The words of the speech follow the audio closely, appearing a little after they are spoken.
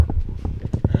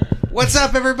What's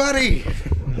up, everybody?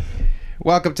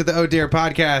 Welcome to the Oh Dear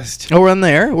podcast. Oh, we're on the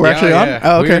air? We're actually on?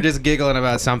 Oh, okay. We were just giggling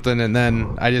about something, and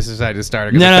then I just decided to start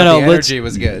it. No. The energy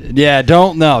was good. Yeah,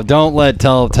 don't let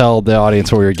tell the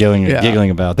audience what we were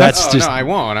giggling about. That's just. No, I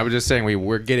won't. I was just saying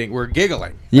we're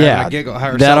giggling. Yeah,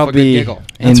 that'll be giggle.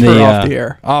 in the off the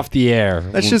air. Off the air.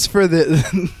 That's just for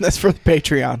the that's for the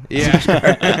Patreon.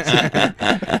 Yeah.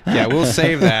 Yeah, we'll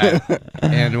save that,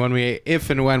 and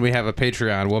if and when we have a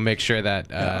Patreon, we'll make sure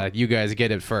that you guys get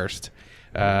it first.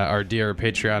 Our dear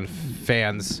Patreon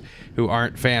fans who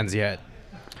aren't fans yet.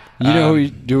 You know,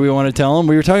 do we want to tell them?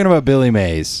 We were talking about Billy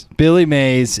Mays. Billy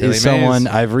Mays is someone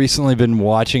I've recently been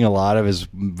watching a lot of his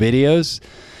videos.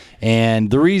 And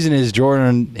the reason is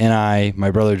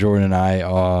my brother Jordan and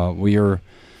I, we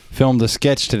filmed a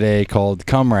sketch today called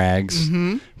Cum Rags,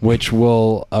 which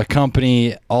will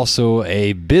accompany also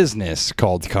a business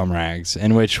called Cum Rags,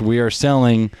 in which we are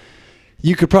selling...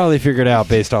 You could probably figure it out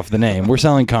based off the name. We're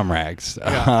selling cum rags.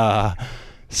 Yeah.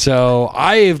 So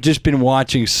I have just been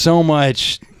watching so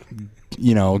much,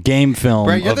 game film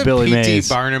Brett, of Billy Mays. You're the P.T.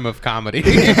 Barnum of comedy.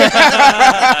 The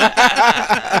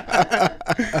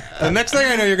next thing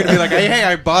I know, you're going to be like, hey,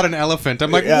 I bought an elephant.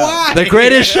 I'm like, why? The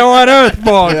greatest show on earth,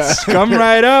 folks. Yeah. Come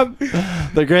right up.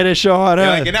 The greatest show on earth.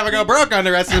 Like, you never go broke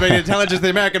underestimating the intelligence of the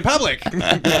American public.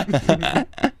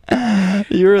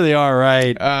 You really are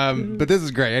right. But this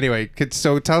is great. Anyway,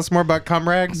 so tell us more about cum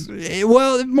rags.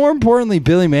 Well, more importantly,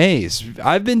 Billy Mays.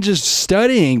 I've been just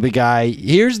studying the guy.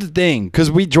 Here's the thing, because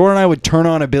Jordan and I would turn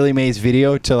on a Billy Mays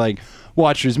video to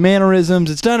watch his mannerisms.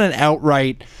 It's not an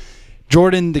outright.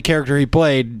 Jordan, the character he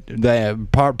played, the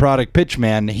product pitch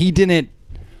man, he didn't.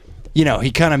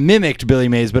 He kind of mimicked Billy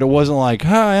Mays, but it wasn't like,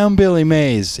 "Hi, I'm Billy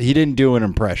Mays." He didn't do an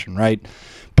impression, right?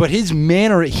 But his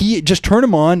manner, he just turn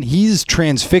him on. He's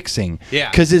transfixing. Yeah.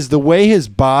 Because the way his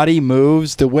body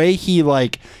moves, the way he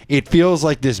it feels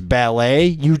like this ballet.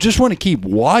 You just want to keep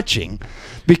watching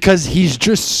because he's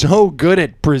just so good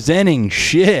at presenting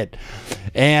shit.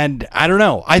 And I don't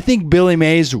know. I think Billy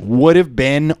Mays would have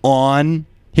been on.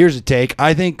 Here's a take.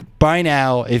 I think by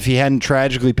now, if he hadn't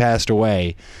tragically passed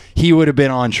away, he would have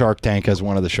been on Shark Tank as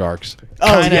one of the sharks.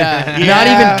 Yeah. Not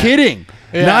even kidding.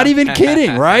 Yeah. Not even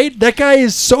kidding, right? That guy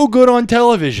is so good on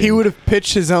television. He would have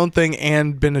pitched his own thing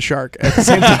and been a shark at the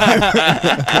same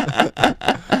time.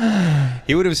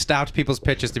 He would have stopped people's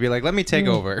pitches to be like, let me take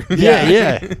over.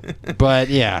 Yeah. But,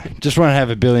 just want to have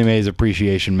a Billy Mays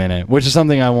appreciation minute, which is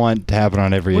something I want to happen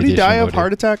on every edition. Would he die of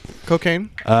heart attack?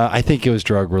 Cocaine? I think it was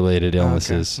drug-related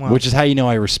illnesses, okay. Wow. Which is how you know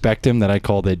I respect him, that I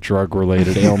called it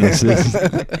drug-related illnesses.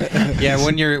 Yeah,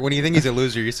 when you think he's a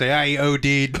loser, you say, he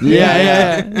OD'd.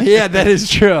 Yeah, that is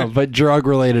true. But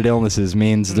drug-related illnesses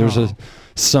means there's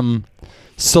some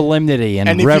solemnity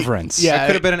and reverence. It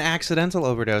could have been an accidental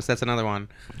overdose. That's another one.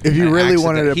 If you really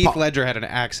wanted to... Heath Ledger had an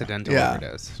accidental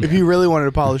overdose. If you really wanted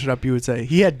to polish it up, you would say,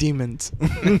 he had demons.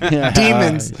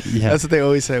 Demons. That's what they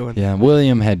always say. Yeah,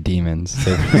 William had demons.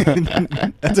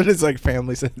 That's what his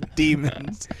family said.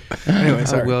 Demons. Anyway,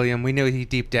 sorry. William, we knew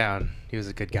deep down he was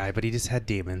a good guy, but he just had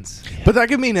demons. Yeah. But that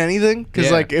could mean anything.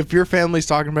 Because if your family's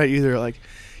talking about you, they're like...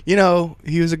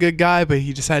 he was a good guy, but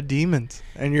he just had demons.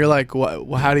 And you're like, what?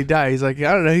 Well, how'd he die? He's like,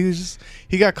 I don't know.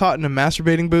 He got caught in a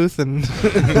masturbating booth and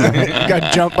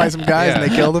got jumped by some guys and they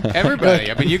killed him. Everybody.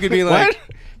 I mean, you could be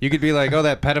like, oh,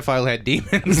 that pedophile had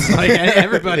demons.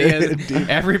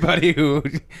 Everybody who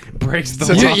breaks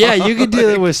the law. Yeah, you could do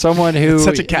it with someone who... It's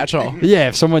such a catch-all. Yeah,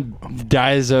 if someone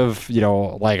dies of,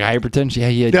 hypertension,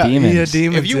 he had demons. He had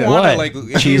demons. If you want to,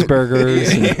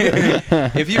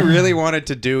 cheeseburgers. If you really wanted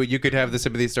to do it, you could have the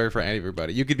sympathy story for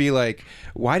everybody. You could be like,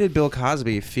 why did Bill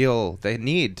Cosby feel the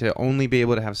need to only be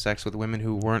able to have sex with women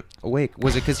who weren't awake?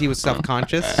 Was it because he was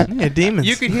self-conscious? He had demons.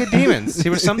 You could hear demons.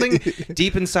 There was something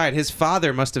deep inside. His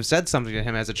father must have said something to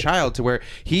him as a child to where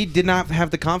he did not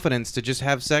have the confidence to just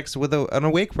have sex with an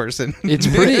awake person. It's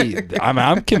pretty...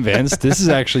 I'm convinced. This is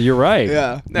actually... You're right.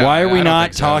 Yeah. No, why are we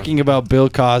not talking about Bill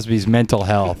Cosby's mental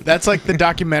health? That's like the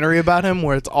documentary about him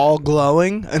where it's all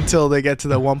glowing until they get to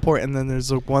the one point, and then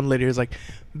there's one lady who's like,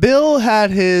 Bill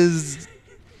had his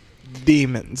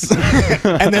demons.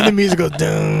 And then the music goes,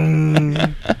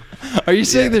 dun. Are you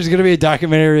saying there's going to be a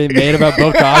documentary made about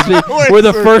Bill Cosby where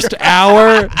the first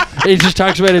hour it just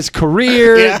talks about his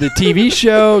career, the TV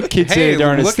show, kids say the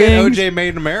darnest things? Look at OJ Made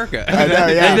in America. I know,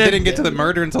 and they didn't get to the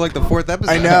murder until the 4th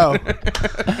episode. I know.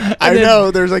 I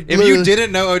know. There's if you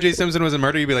didn't know OJ Simpson was a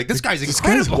murderer, you'd be like, this guy's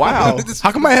incredible. Wow.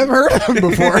 How come I haven't heard of him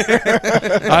before?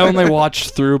 I only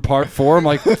watched through part 4. I'm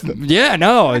like,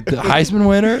 Heisman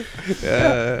winner.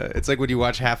 It's like when you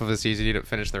watch half of a season, you don't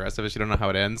finish the rest of it. You don't know how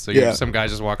it ends. So some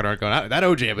guy's just walking around going, that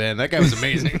OJ, man, that guy was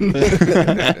amazing.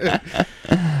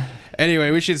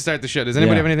 Anyway, we should start the show. Does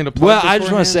anybody have anything to plug? Well, I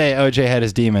just want to say OJ had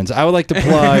his demons. I would like to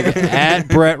plug at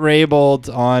Brett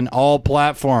Raybould on all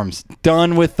platforms.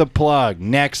 Done with the plug.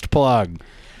 Next plug.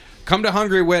 Come to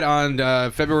Hungry Wit on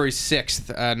February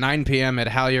 6th, 9 p.m. at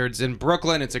Halyards in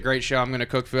Brooklyn. It's a great show. I'm going to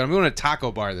cook food. I'm going to a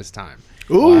taco bar this time.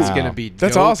 Ooh, It's going to be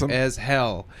that's dope awesome as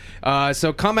hell.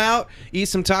 So come out, eat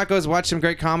some tacos, watch some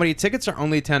great comedy. Tickets are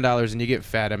only $10 and you get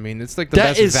fed. I mean, it's like the That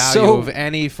best is value so- of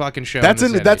any fucking show. That's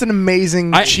in the an city.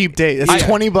 amazing cheap date. It's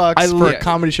 $20 for a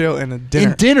comedy show and a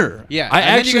dinner. In dinner. Yeah, I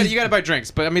and actually. then you got to buy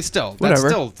drinks, but I mean, still, that's Whatever.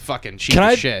 still fucking cheap Can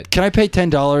as I shit. can I pay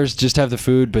 $10 just to have the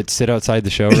food but sit outside the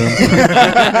showroom?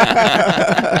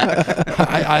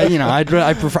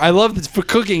 I prefer. I love this for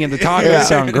cooking and the tacos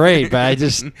sound great, but I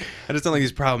just I just don't like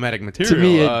these problematic material. to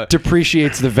me it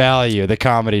depreciates the value the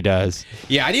comedy does.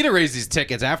 Yeah, I need to raise these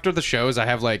tickets. After the shows, I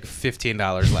have like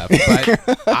 $15 left.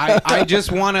 But I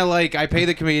just want to I pay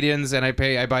the comedians and I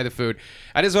buy the food.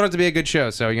 I just want it to be a good show.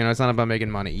 So, it's not about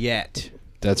making money yet.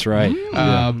 That's right.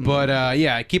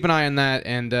 But keep an eye on that.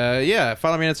 And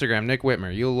follow me on Instagram, Nick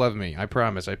Whitmer. You'll love me. I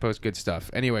promise. I post good stuff.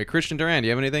 Anyway, Christian Duran, do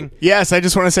you have anything? Yes, I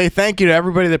just want to say thank you to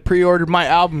everybody that pre-ordered my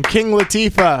album, King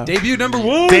Latifah. Debut number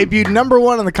 1. Debuted number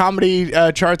 1 on the comedy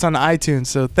charts on iTunes.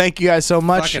 So thank you guys so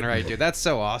much. Fucking right, dude. That's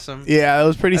so awesome. Yeah, it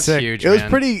was pretty That's sick. huge, it was man.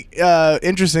 pretty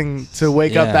interesting to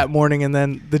wake up that morning and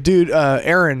then the dude,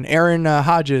 Aaron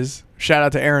Hodges, shout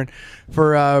out to Aaron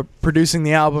for producing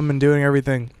the album and doing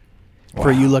everything. For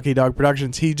You Lucky Dog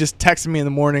Productions. He just texted me in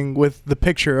the morning with the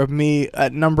picture of me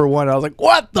at number 1. I was like,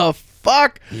 what the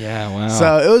fuck? Yeah, wow.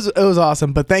 So it was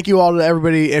awesome. But thank you all to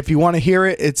everybody. If you want to hear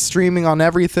it, it's streaming on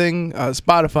everything,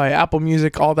 Spotify, Apple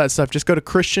Music, all that stuff. Just go to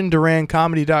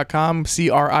ChristianDuranComedy.com,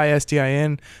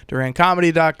 ChristinDuran,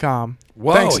 DuranComedy.com.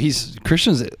 Whoa, Thanks.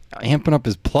 Christian's amping up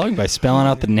his plug by spelling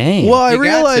out the name. Well, I You got to.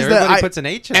 realized that Everybody puts an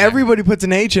H in there. everybody puts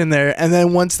an H in there, and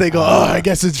then once they go, I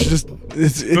guess it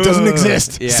doesn't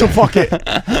exist. Yeah. So fuck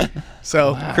it.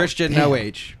 So Christian No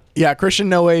H. yeah, Christian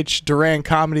No H,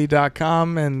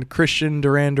 DuranComedy.com, and Christian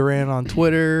Duran on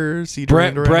Twitter. See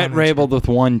Brett Duran on Raybould with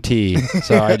 1 T.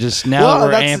 So I just now Well, that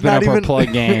we're that's amping not up our even-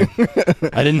 plug game.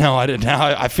 I didn't know.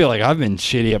 I feel like I've been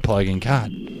shitty at plugging.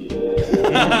 God.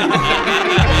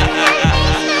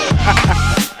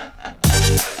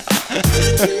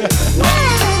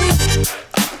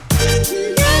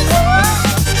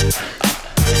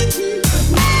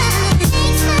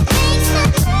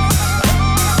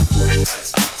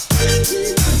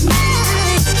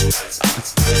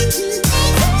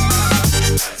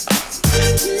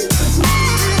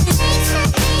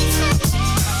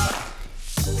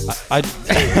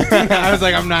 I was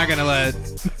like, I'm not going to let...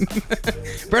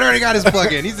 Brett already got his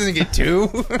plug in. He doesn't get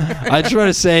 2. I just want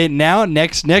to say now,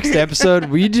 next episode,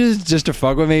 will you just to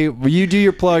fuck with me? Will you do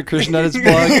your plug, Christian does his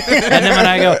plug, and then when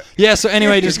I go, yeah. So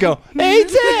anyway, just go, hey,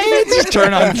 just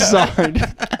turn on the song.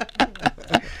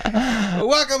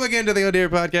 Welcome again to the Oh Dear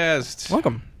Podcast.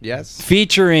 Welcome. Yes.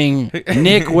 Featuring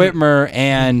Nick Whitmer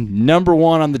and number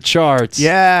 1 on the charts.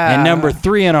 Yeah. And number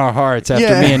 3 in our hearts after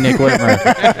Yeah. me and Nick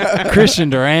Whitmer. Christian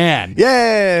Duran.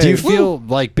 Yeah. Do you feel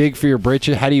like big for your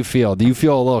britches? How do you feel? Do you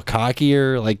feel a little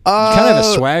cockier? Like you kind of have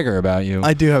a swagger about you.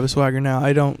 I do have a swagger now.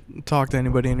 I don't talk to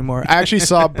anybody anymore. I actually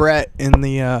saw Brett in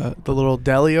the little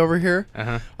deli over here.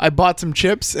 Uh-huh. I bought some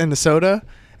chips and a soda,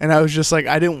 and I was just like,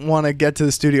 I didn't want to get to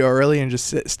the studio early and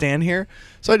just stand here.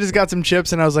 So I just got some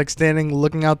chips, and I was like standing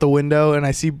looking out the window, and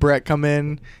I see Brett come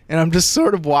in, and I'm just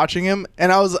sort of watching him.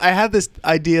 And I had this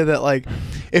idea that like,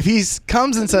 if he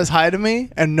comes and says hi to me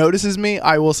and notices me,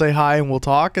 I will say hi and we'll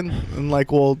talk and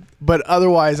like we'll. But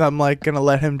otherwise, I'm like gonna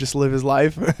let him just live his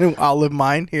life, and I'll live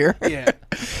mine here. Yeah.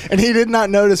 And he did not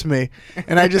notice me,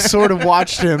 and I just sort of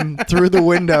watched him through the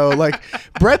window. Like,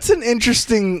 Brett's an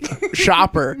interesting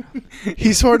shopper.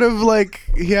 He sort of like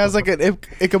he has like an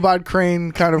Ichabod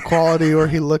Crane kind of quality, where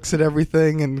he looks at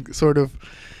everything and sort of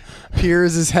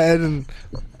peers his head and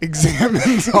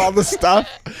examines all the stuff,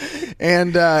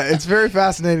 and it's very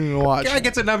fascinating to watch. Guy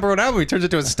gets a number 1 album, he turns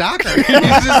into a stalker. He's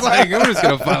just like, I'm just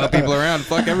gonna follow people around,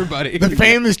 fuck everybody. The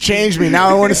fame has changed me. Now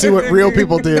I want to see what real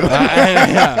people do.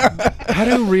 Yeah. How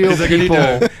do real He's like, people?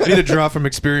 I need to draw from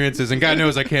experiences, and God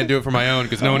knows I can't do it for my own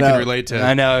because no one No. can relate to.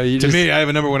 I know. You To just, me, I have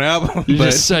a number 1 album. you're but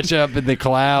just such up in the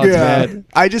clouds, Yeah, man.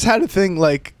 I just had a thing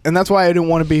like, and that's why I didn't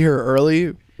want to be here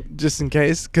early just in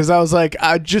case, because I was like,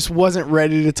 I just wasn't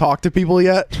ready to talk to people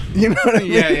yet. You know what I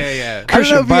mean? Yeah. I don't know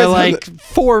Christian, if you by guys like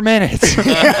 4 minutes.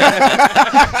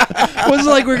 Was it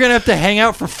like we're gonna have to hang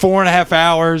out for 4.5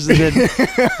 hours and then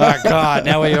oh god,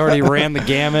 now we already ran the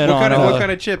gamut on What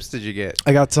kind of chips did you get?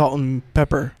 I got salt and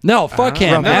pepper. No, fuck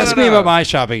him. No, Ask me about my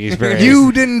shopping experience.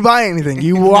 You didn't buy anything.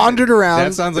 You wandered around.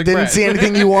 That sounds like didn't Brad. see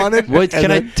anything you wanted. What and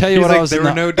can I then- tell you? He's What like, I was there in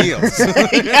were no deals.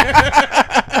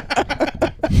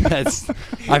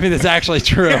 that's actually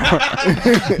true.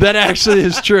 That actually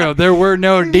is true. There were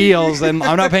no deals, and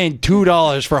I'm not paying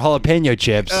 $2 for jalapeno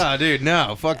chips. Oh, dude,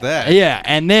 no, fuck that. Yeah,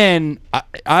 and then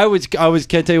I was. Can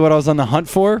I tell you what I was on the hunt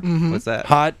for? What's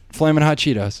that? Flamin' Hot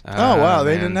Cheetos. Oh wow,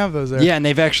 they man. didn't have those there. Yeah, and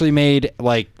they've actually made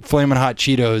like Flamin' Hot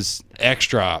Cheetos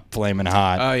extra Flamin'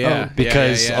 Hot. Oh yeah,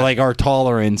 Because yeah. like our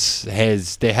tolerance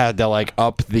they had to like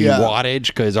up the wattage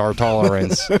because our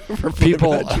tolerance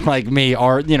people like me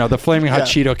are the Flaming Hot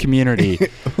Cheeto community,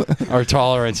 our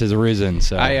tolerance has risen.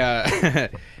 So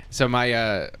so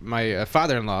my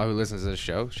father-in-law who listens to this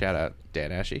show, shout out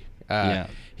Dan Ashy.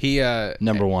 He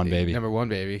number one baby. Number one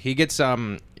baby. He gets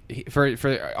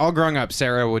for all growing up,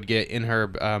 Sarah would get in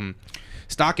her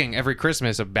stocking every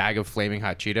Christmas a bag of Flaming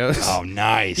Hot Cheetos. Oh,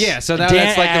 nice. Yeah, so now Dan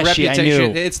that's like the Ashy, I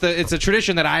reputation. knew. It's a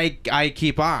tradition that I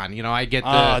keep on. I get the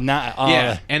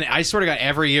yeah, and I sort of got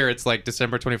every year. It's like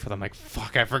December 24th. I'm like,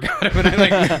 fuck, I forgot it. And I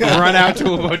like run out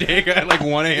to a bodega at like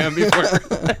 1 a.m. before.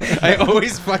 I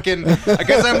always fucking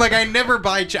because I'm like I never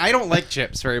buy. I don't like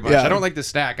chips very much. Yeah. I don't like the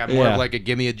snack. I'm more of like a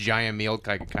give me a giant meal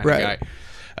kind of guy.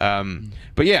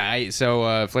 But yeah,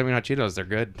 Flaming Hot Cheetos, they're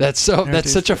good. That's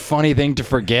such a funny thing to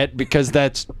forget because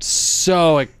that's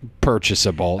so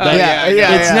purchasable.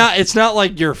 It's not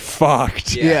like you're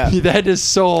fucked. Yeah. That is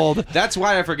sold. That's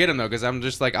why I forget them though, because I'm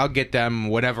just like I'll get them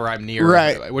whenever I'm near,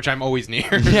 right? Which I'm always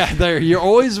near. Yeah, you're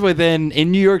always in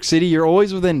New York City. You're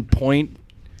always within 0.2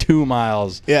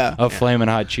 miles. Of Flamin'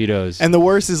 Hot Cheetos. And the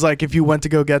worst is like if you went to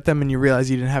go get them and you realize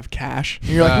you didn't have cash,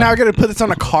 and you're like, now I got to put this on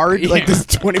a card, like this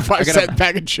 25-cent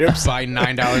bag of chips. Buy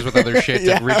 $9 with other shit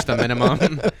to reach the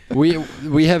minimum.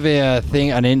 We have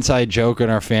an inside joke in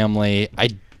our family.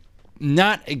 I'm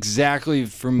not exactly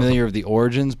familiar with the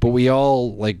origins, but we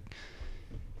all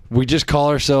we just call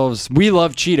ourselves. We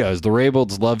love Cheetos. The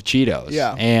Rayboulds love Cheetos.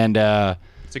 Yeah, and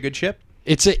it's a good chip.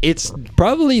 It's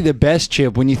probably the best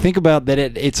chip when you think about that.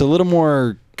 It's a little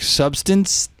more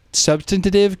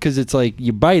substantive because it's like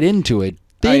you bite into it.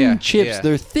 Thin chips,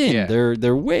 they're thin. Yeah. They're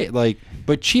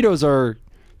but Cheetos are.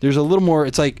 There's a little more.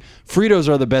 It's like Fritos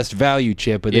are the best value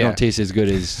chip, but they don't taste as good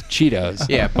as Cheetos.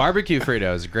 Yeah, barbecue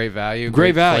Fritos, great value,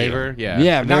 great value, flavor. Yeah,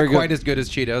 yeah, not quite good. as good as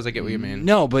Cheetos. I get what you mean.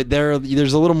 No, but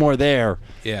there's a little more there.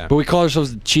 Yeah. But we call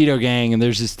ourselves the Cheeto Gang, and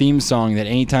there's this theme song that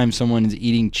anytime someone is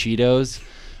eating Cheetos,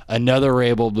 another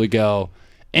Raybould would go,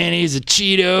 and he's a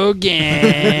Cheeto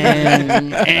gang,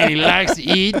 and he likes to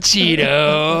eat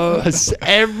Cheetos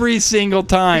every single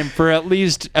time for at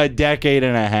least a decade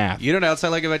and a half. You know what else I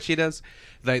like about Cheetos?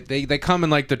 They come in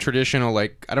like the traditional,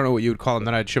 like I don't know what you would call them.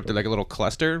 Then I'd ship to like a little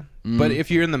cluster. But if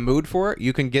you're in the mood for it,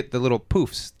 you can get the little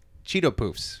poofs, Cheeto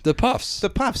poofs. The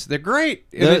puffs. They're great.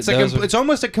 It's like it's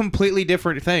almost a completely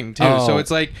different thing too. Oh. So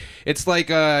it's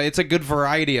a good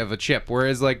variety of a chip.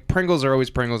 Whereas like Pringles are always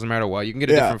Pringles no matter what. You can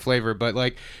get a different flavor, but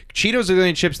like Cheetos are the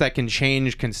only chips that can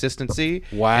change consistency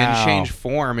and change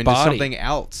form into something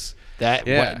else.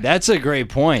 That's a great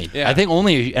point. Yeah. I think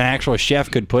only an actual chef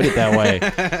could put it that way.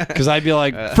 Because I'd be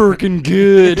like, freaking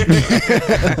good.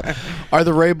 Are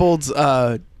the Rayboulds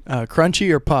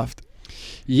crunchy or puffed?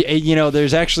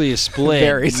 There's actually a split.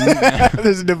 Varies.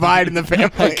 There's a divide in the family.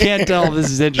 I can't tell if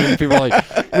this is interesting. People are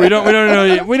like, we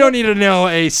don't need to know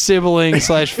a sibling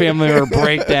 / family or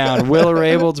breakdown. Will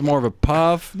Raybould's more of a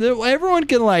puff. Everyone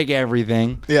can like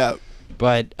everything. Yeah.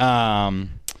 But I'm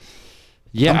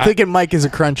thinking Mike is a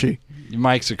crunchy.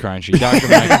 Mike's a crunchy. Dr.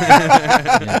 Mike.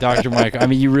 Yeah, Dr. Mike. I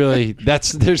mean, you really,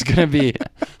 there's going to be,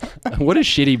 what a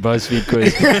shitty BuzzFeed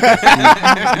quiz.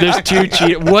 There's 2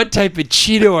 Cheeto. What type of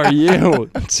Cheeto are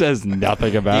you? It says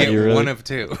nothing about you, really. One of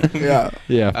 2. Yeah.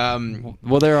 Yeah.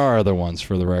 Well, there are other ones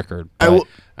for the record.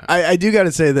 I do got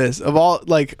to say this. Of all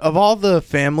the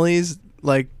families,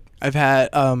 like, I've had,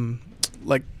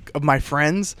 like, of my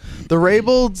friends, the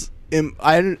Rayboulds,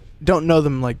 I don't know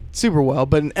them like super well,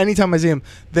 but anytime I see them,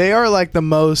 they are like the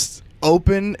most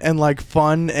open and like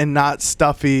fun and not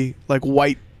stuffy, like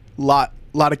white lot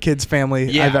lot of kids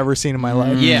family I've ever seen in my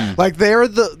life. Yeah. Like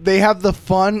they have the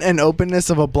fun and openness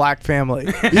of a black family.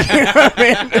 You know what I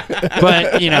mean?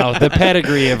 But the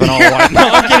pedigree of an all white. No,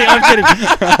 I'm kidding.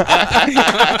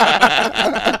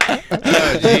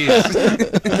 Oh,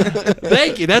 jeez.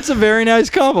 Thank you. That's a very nice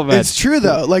compliment. It's true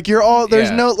though. Like you're all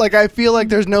there's no like I feel like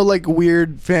there's no like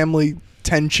weird family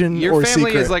tension Your or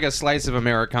family secret. is like a slice of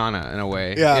Americana in a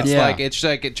way. Yeah. It's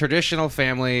like a traditional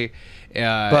family.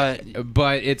 But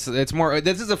it's more.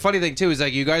 This is a funny thing too. Is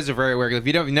like you guys are very aware. If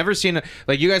you've never seen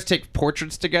like you guys take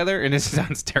portraits together, and this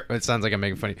sounds terrible. It sounds like I'm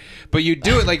making funny, but you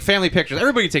do it like family pictures.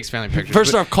 Everybody takes family pictures.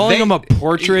 First off, calling them a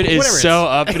portrait is so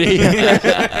uppity.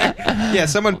 Yeah,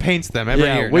 someone paints them every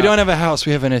year. We don't have a house.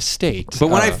 We have an estate. But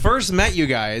when I first met you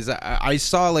guys, I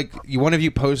saw like one of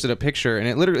you posted a picture, and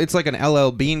it's like an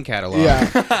LL Bean catalog.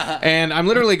 Yeah. And I'm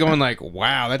literally going like,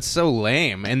 wow, that's so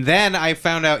lame. And then I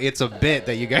found out it's a bit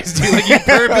that you guys do.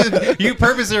 Like you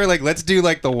purposely are like, let's do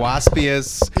like the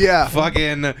waspiest,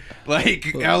 fucking like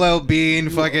LL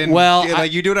Bean, fucking. Well,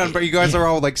 like you do it on. You guys are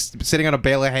all like sitting on a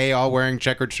bale of hay, all wearing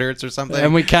checkered shirts or something.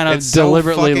 And we kind of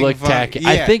deliberately look tacky. Yeah.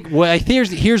 I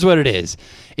think here's what it is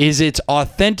it's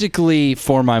authentically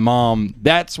for my mom.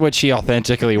 That's what she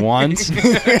authentically wants.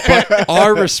 But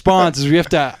our response is we have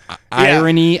to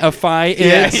ironyify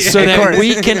it so that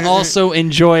we can also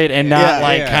enjoy it and not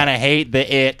kind of hate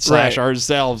the it /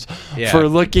 ourselves for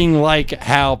looking like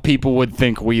how people would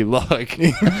think we look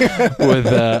with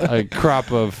a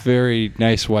crop of very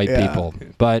nice white people.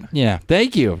 But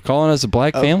thank you for calling us a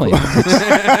black family.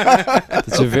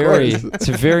 It's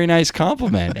a very nice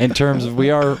compliment in terms of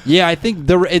we are. Yeah, I think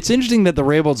it's interesting that the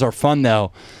Rayboulds are fun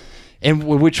though, and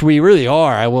which we really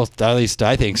are. At least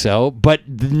I think so, but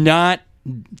not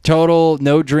total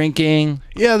no drinking.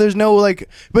 Yeah, there's no like.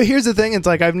 But here's the thing: it's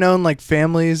like I've known like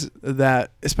families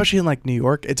that, especially in like New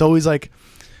York, it's always like,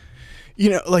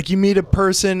 like you meet a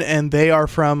person and they are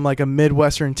from like a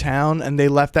Midwestern town and they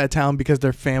left that town because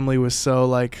their family was so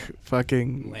like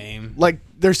fucking lame. Like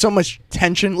there's so much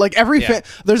tension. Like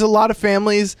there's a lot of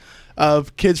families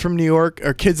of kids from New York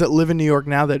or kids that live in New York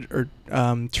now that are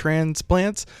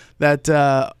transplants that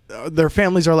their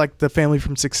families are like the family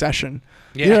from Succession.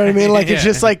 You know what I mean? Like it's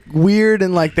just like weird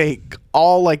and like they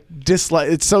all like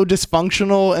dislike. It's so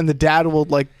dysfunctional, and the dad will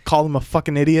like call them a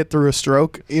fucking idiot through a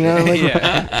stroke. You know, like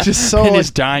just so in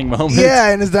his dying moment.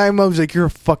 Yeah, in his dying moment, like you're a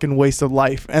fucking waste of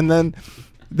life, and then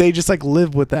they just like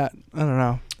live with that. I don't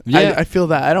know. Yeah, I feel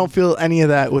that. I don't feel any of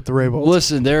that with the Rayboulds.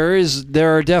 Listen,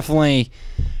 there are definitely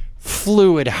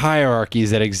fluid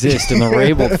hierarchies that exist in the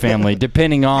Raybould family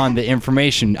depending on the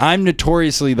information. I'm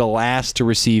notoriously the last to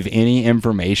receive any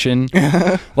information.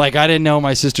 Like I didn't know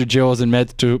my sister Jill was in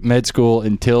med school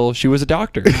until she was a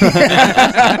doctor.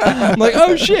 I'm like,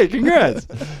 oh shit, congrats.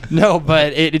 No,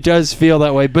 but it does feel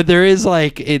that way. But there is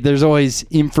there's always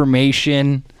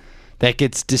information that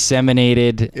gets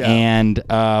disseminated, and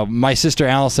my sister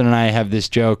Allison and I have this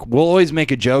joke. We'll always make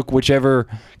a joke,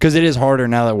 because it is harder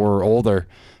now that we're older.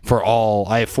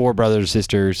 I have 4 brothers and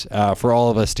sisters, for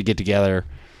all of us to get together,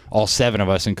 all 7 of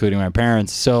us, including my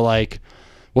parents. So,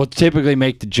 we'll typically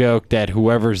make the joke that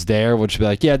whoever's there will just be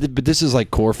like, but this is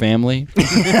like core family.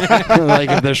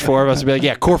 Like, if there's 4 of us, we'll be like,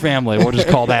 yeah, core family. We'll just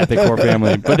call that the core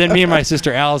family. But then me and my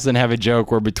sister Allison have a joke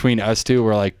where between us two,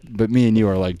 we're like, but me and you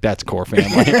are like, that's core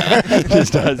family.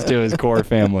 Just us two is core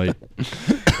family.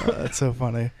 That's so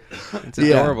funny. It's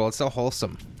adorable. It's so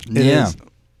wholesome. It is.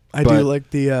 I do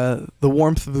like the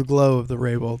warmth of the glow of the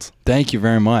Rayboulds. Thank you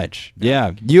very much.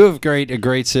 Yeah, you have a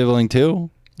great sibling too.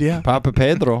 Yeah, Papa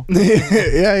Pedro.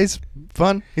 Yeah, he's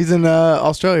fun. He's in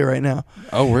Australia right now.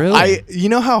 Oh, really? You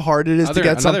know how hard it is to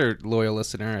get another loyal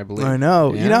listener, I believe. I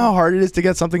know. Yeah. You know how hard it is to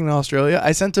get something in Australia?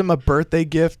 I sent him a birthday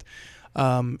gift.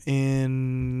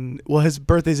 His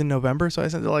birthday's in November, so I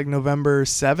sent it like November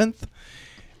 7th.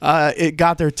 It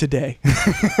got there today.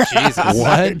 Jesus. What?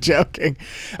 I'm joking.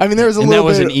 I mean, there was that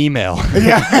was an email.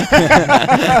 Yeah.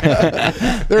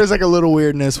 There was like a little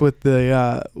weirdness with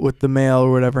the mail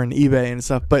or whatever and eBay and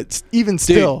stuff, but even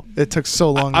still, it took so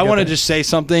long. I want to just say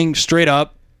something straight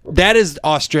up. That is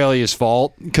Australia's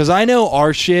fault, because I know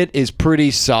our shit is pretty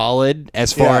solid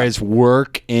as far as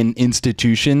work in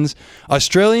institutions.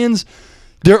 Australians,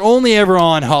 they're only ever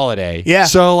on holiday. Yeah,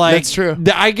 so that's true.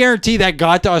 I guarantee that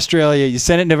got to Australia. You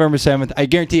sent it November 7th. I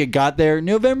guarantee it got there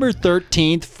November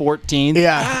 13th, 14th.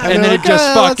 Yeah, and then it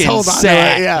just fucking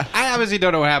sat. Yeah, I obviously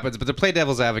don't know what happens, but to play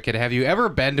devil's advocate, have you ever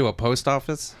been to a post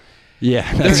office?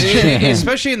 Yeah, that's true.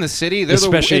 Especially in the city.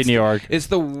 Especially in New York. It's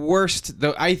the worst.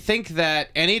 Though I think that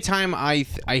anytime I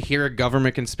hear a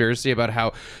government conspiracy about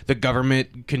how the government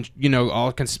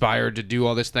all conspired to do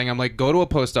all this thing, I'm like, go to a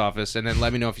post office and then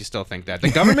let me know if you still think that.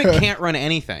 The government can't run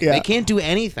anything. Yeah. They can't do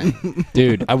anything.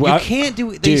 Dude, You can't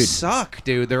do. They suck,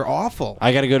 dude. They're awful.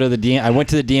 I got to go to the I went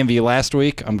to the DMV last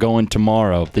week. I'm going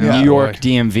tomorrow. The Yeah. New York Boy.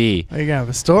 DMV. You gotta have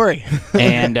a story.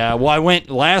 And I went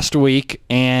last week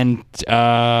and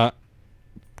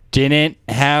didn't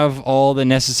have all the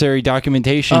necessary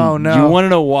documentation. Oh, no. You want to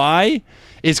know why?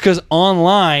 It's because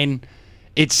online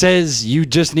it says you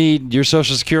just need your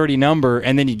social security number,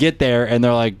 and then you get there and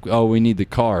they're like, "Oh, we need the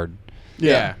card."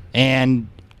 Yeah. And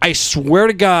I swear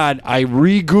to God, I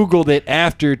re-Googled it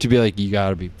after to be like, you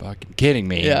gotta be fucking kidding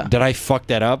me. Yeah. Did I fuck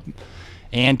that up?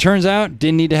 And turns out,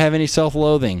 didn't need to have any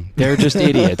self-loathing. They're just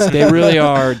idiots. They really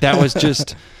are. That was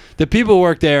just... The people who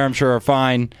work there, I'm sure, are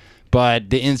fine, but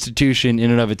the institution in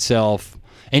and of itself...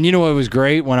 And you know what was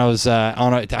great? When I was I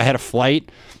had a flight,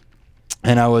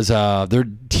 and I was...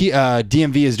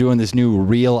 DMV is doing this new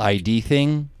Real ID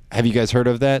thing. Have you guys heard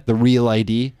of that? The Real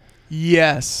ID?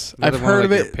 Yes, Another I've one, heard like,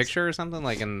 of your it. picture or something,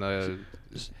 like in the.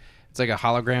 It's like a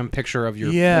hologram picture of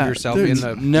your Yeah, of yourself in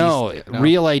the. No,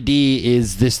 Real ID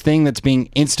is this thing that's being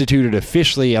instituted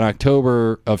officially in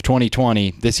October of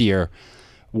 2020 this year,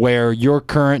 where your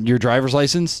driver's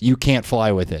license, you can't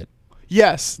fly with it.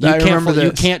 Yes, You I can't remember fly, you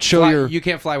this. can't show your. You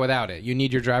can't fly without it. You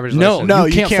need your driver's No, license. No,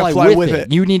 you can't fly with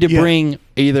it. You need to Yeah. bring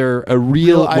either a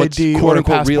real what's ID quote or a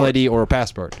unquote real passport. ID or a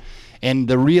passport, and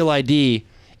the Real ID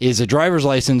is a driver's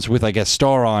license with like a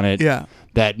star on it. Yeah.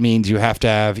 That means you have to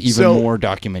have even So, more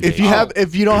documentation.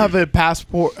 If you don't have a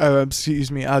passport, a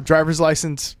driver's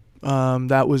license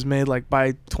that was made like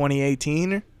by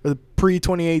 2018 or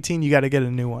pre-2018, you got to get a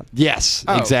new one. Yes,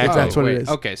 Oh, exactly. That's what it wait. is.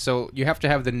 Okay, so you have to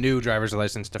have the new driver's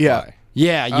license to Yeah. fly.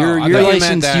 Yeah, Oh, your I thought you meant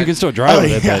license, that- you can still drive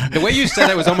with it. yeah. But The way you said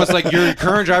that was almost like your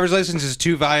current driver's license is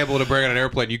too valuable to bring on an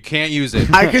airplane. You can't use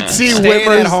it. I could see Staying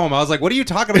Whitmer's at home. I was like, "What are you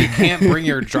talking about? You can't bring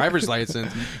your driver's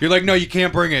license." You're like, "No, you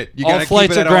can't bring it. You all gotta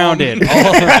flights keep it are at home. grounded.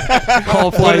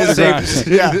 All Put flights it are in grounded. safe,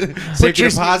 Yeah. safety your-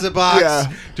 deposit box. yeah.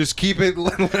 Just keep it."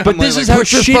 But this is how put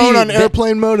your shitty phone on that-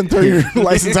 airplane mode and throw your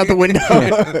license out the window.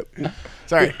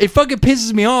 Sorry. It fucking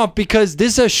pisses me off because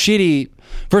this is how shitty.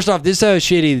 First off, this is how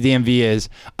shitty the DMV is.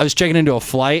 I was checking into a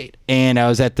flight and I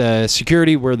was at the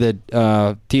security where the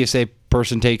TSA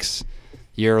person takes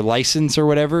your license or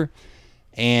whatever,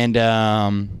 and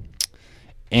I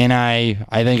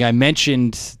think I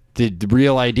mentioned the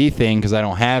Real ID thing because I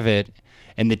don't have it,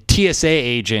 and the TSA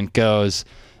agent goes,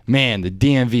 "Man, the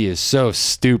DMV is so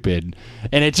stupid,"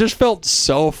 and it just felt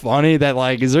so funny that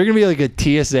like, is there gonna be like a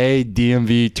TSA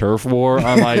DMV turf war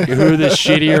on like who the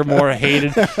shittier, more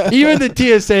hated? Even the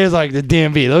TSA is like the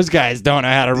DMV; those guys don't know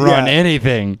how to run Yeah.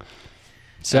 anything.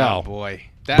 So, Oh boy.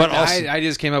 But also- I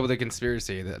just came up with a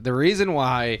conspiracy. The reason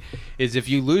why is if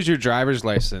you lose your driver's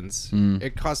license,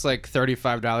 it costs like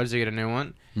 $35 to get a new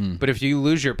one. But if you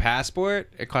lose your passport,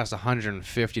 it costs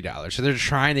 $150. So they're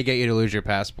trying to get you to lose your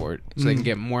passport so they can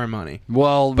get more money.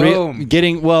 well, Boom.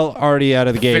 already out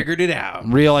of the gate. Figured it out.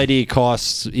 Real ID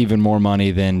costs even more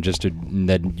money than just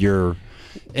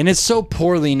and it's so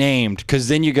poorly named because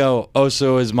then you go, oh,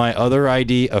 so is my other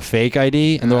ID a fake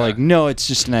ID? And they're like, no, it's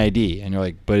just an ID. And you're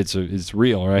like, but it's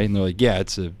real, right? And they're like, yeah,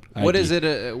 it's a ID. What is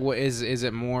it? What is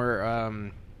it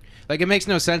more? Like it makes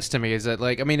no sense to me. Is that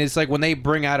like? I mean, it's like when they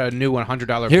bring out a new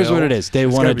 $100 Here's bill. what it is. They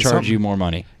want to gotta be charge something. you more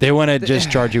money. They want to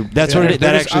just charge you. That's what it.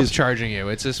 They're That just actually is. upcharging you.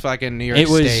 It's just fucking New York It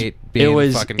was. State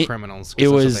being fucking it- criminals. 'cause It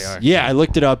that's what was. they are. Yeah, I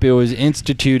looked it up. It was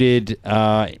instituted.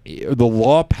 The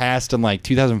law passed in like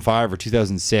 2005 or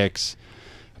 2006,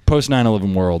 post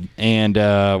 9/11 world, and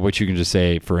which you can just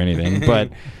say for anything, but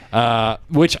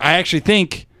which I actually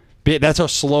think that's how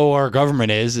slow our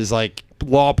government is. Is like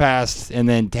law passed, and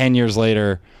then 10 years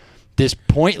later, this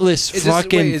pointless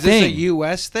fucking is thing. this a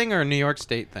U.S. thing or a New York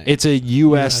State thing? It's a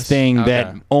U.S. Yes. thing Okay.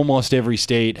 that almost every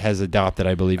state has adopted,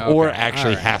 I believe, or Okay.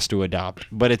 actually Alright. has to adopt.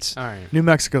 But it's all right. New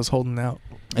Mexico's holding out.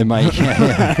 it might.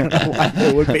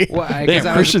 It would be. Well,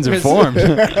 Damn, Christians are formed.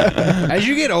 As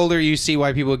you get older, you see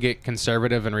why people get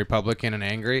conservative and Republican and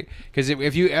angry. Because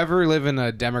if you ever live in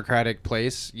a Democratic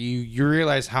place, you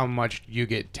realize how much you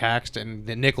get taxed and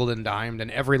nickeled and dimed,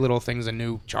 and every little thing's a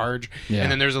new charge. Yeah.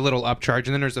 And then there's a little upcharge,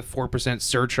 and then there's a 4%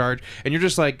 surcharge, and you're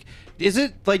just like, is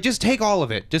it like just take all of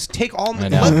it? Just take all. I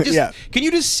know. Yeah. Can you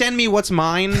just send me what's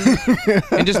mine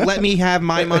and just let me have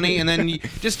my money, and then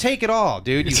just take it all,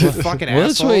 dude? You fucking Well,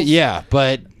 that's assholes. what, yeah,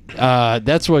 but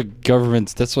That's what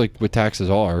governments. That's like what taxes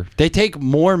are. They take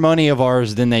more money of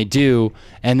ours than they do,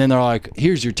 and then they're like,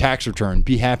 "Here's your tax return.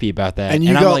 Be happy about that." And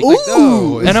you I'm go, like,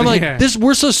 "Ooh!" And I'm like, "This.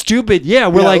 We're so stupid." Yeah,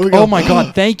 we're like, we go, "Oh my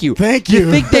god, thank you, thank you."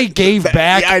 You think they gave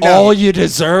back I know. all you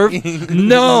deserve?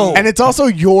 No. And it's also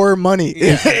your money.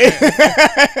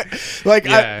 Like,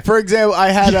 for example, I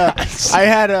had a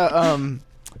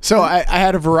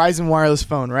Verizon wireless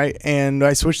phone, right? And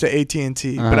I switched to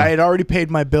AT&T, but I had already paid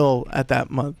my bill at that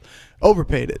month.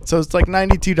 Overpaid it. So it's like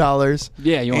 $92.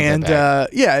 Yeah, you want that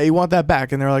back. You want that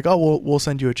back. And they're like, "Oh, we'll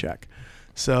send you a check."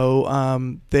 So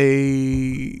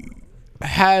they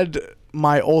had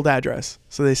my old address.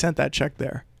 So they sent that check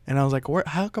there. And I was like,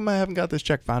 how come I haven't got this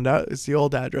check? Found out it's the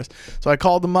old address. So I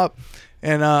called them up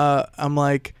and I'm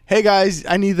like, "Hey guys,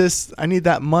 I need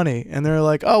that money." And they're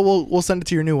like, "Oh, we'll send it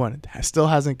to your new one." It still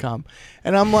hasn't come.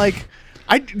 And I'm like,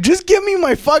 just give me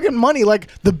my fucking money. Like,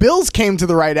 the bills came to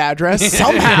the right address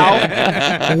somehow.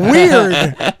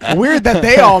 Weird that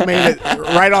they all made it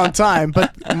right on time.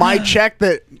 But my check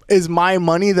that is my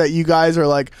money that you guys are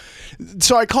like.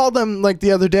 So I called them like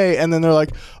the other day, and then they're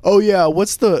like, "Oh yeah,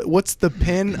 what's the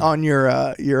pin on your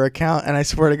account?" And I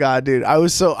swear to God, dude,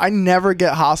 I never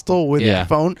get hostile with the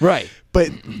phone, right?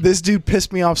 But this dude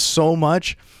pissed me off so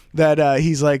much that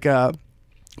he's like,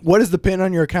 "What is the pin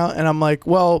on your account?" And I'm like,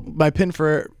 "Well, my pin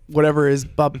for whatever is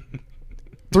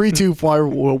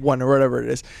 3241 or whatever it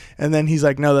is." And then he's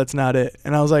like, "No, that's not it."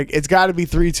 And I was like, "It's got to be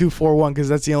 3241 because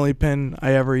that's the only pin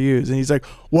I ever use." And he's like,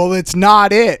 "Well, it's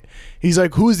not it." He's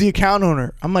like, "Who's the account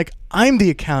owner?" I'm like, "I'm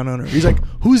the account owner." He's like,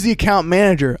 "Who's the account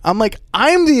manager?" I'm like,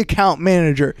 "I'm the account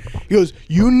manager." He goes,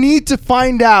 "You need to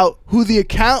find out who the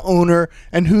account owner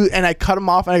and I cut him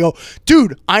off and I go,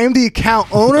 "Dude, I am the account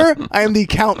owner. I am the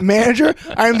account manager.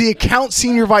 I am the account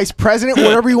senior vice president,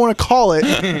 whatever you want to call it.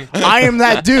 I am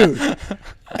that dude."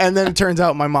 And then it turns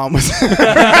out my mom was. I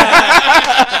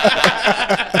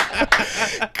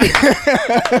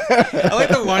like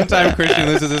the one time Christian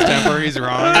loses his temper, he's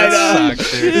wrong. That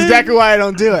sucks, dude. Exactly why I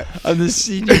don't do it. I'm the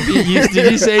senior.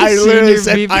 Did you say I senior? literally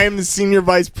said I am the senior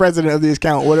vice president of the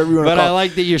account, whatever you want to call it. But I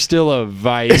like that you're still a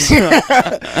vice.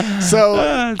 So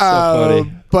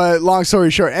funny. But long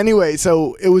story short, anyway,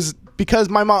 so it was because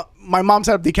my mom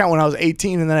set up the account when I was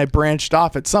 18, and then I branched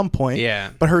off at some point. Yeah.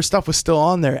 But her stuff was still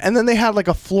on there, and then they had like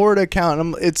a Florida account.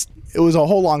 And it was a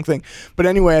whole long thing. But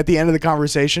anyway, at the end of the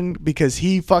conversation, because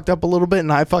he fucked up a little bit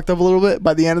and I fucked up a little bit,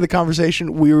 by the end of the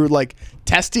conversation, we were like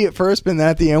testy at first, but then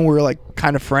at the end, we were like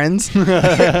kind of friends. He's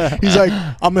like,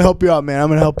 "I'm going to help you out, man. I'm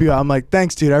going to help you out." I'm like,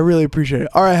 "Thanks, dude. I really appreciate it.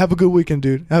 All right, have a good weekend,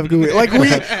 dude. Have a good weekend." Like,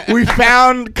 we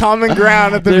found common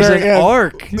ground at the There's very an end.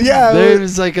 arc. Yeah.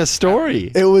 There's like a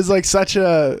story. It was like such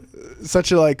a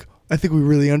like, I think we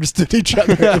really understood each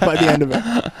other by the end of it.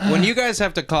 When you guys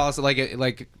have to call,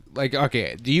 like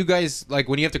okay, do you guys, like,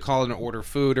 when you have to call and order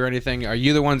food or anything, are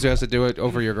you the ones who has to do it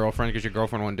over your girlfriend because your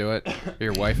girlfriend won't do it, or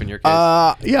your wife and your kids?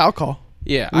 Yeah, I'll call.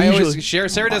 Yeah, We I always usually- share.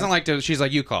 Sarah doesn't like to. She's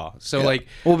like, "You call." So like,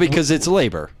 Well, because it's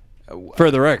labor.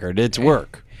 For the record, it's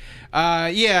work.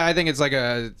 yeah, I think it's like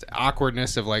a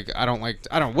awkwardness of like, I don't.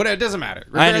 What it doesn't matter. I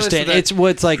Regardless understand. of that- It's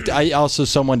what's like. I also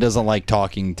someone doesn't like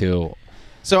talking to.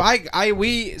 So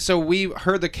we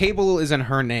heard the cable is in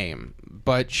her name,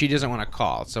 but she doesn't want to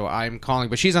call. So I'm calling,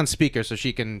 but she's on speaker, so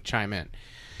she can chime in.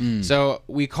 So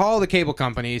we call the cable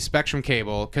company, Spectrum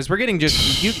Cable, because we're getting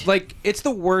it's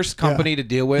the worst company to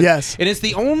deal with. Yes. And it's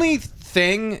the only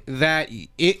thing that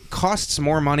it costs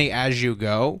more money as you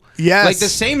go. Yes. Like the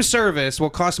same service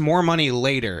will cost more money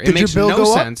later. It Did your makes bill no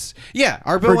go up? sense. Yeah,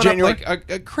 our bill For went January? up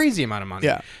like a crazy amount of money.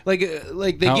 Yeah. Like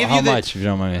they How, give how you the, much, if you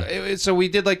don't mind? So we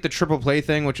did like the triple play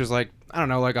thing, which was like, I don't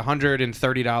know, like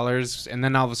 $130, and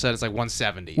then all of a sudden it's like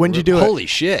 $170. When'd you do it? Holy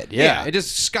shit! Yeah, Yeah. it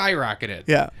just skyrocketed.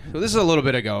 Yeah. So this is a little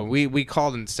bit ago. We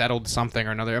called and settled something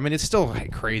or another. I mean, it's still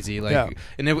like crazy. Like, Yeah.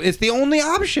 and it's the only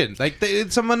option. Like,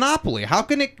 it's a monopoly. How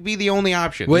can it be the only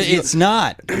option? Well, it's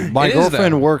not. My It is,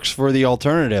 girlfriend though. works for the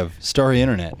alternative, Starry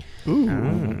Internet,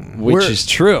 which We're- is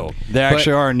true. They But-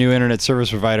 actually are a new internet service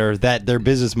provider. That their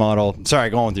business model. Sorry,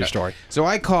 go on with your story. So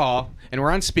I call, and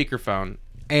we're on speakerphone,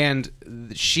 and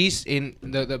she's in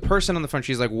the person on the phone.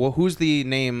 She's like, "Well, who's the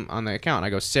name on the account?" I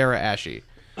go, "Sarah Ashe."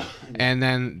 And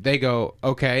then they go,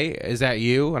 "Okay, is that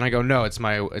you?" And I go, "No, it's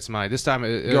my this time this time at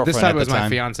it was the my time.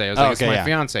 fiance." I was Oh, like, "It's okay, my yeah.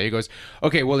 fiance." He goes,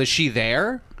 "Okay, well, is she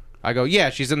there?" I go, "Yeah,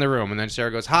 she's in the room." And then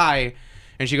Sarah goes, "Hi,"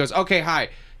 and she goes, "Okay, hi.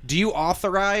 Do you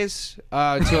authorize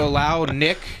to allow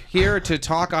Nick here to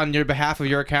talk on your behalf of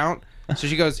your account?" So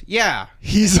she goes, yeah.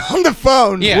 He's on the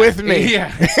phone with me.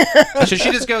 Yeah. So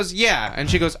she just goes, yeah. And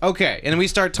she goes, okay. And we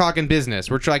start talking business.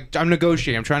 We're like, I'm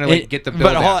negotiating. I'm trying to like get the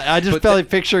bill down. I just felt like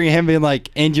picturing him being like,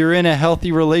 and you're in a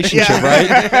healthy relationship, right?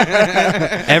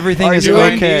 Everything is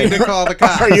okay. To call the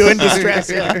cops. Are you in distress?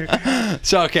 Yeah.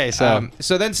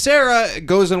 So then Sarah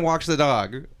goes and walks the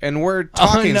dog, and we're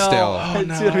talking still. Oh,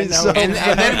 no, And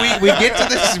then we get to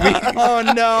this.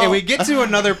 And we get to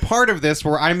another part of this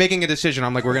where I'm making a decision.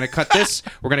 I'm like, we're gonna cut this,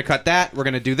 we're gonna cut that, we're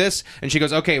gonna do this, and she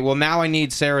goes, okay, well now I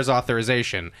need Sarah's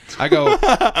authorization. I go,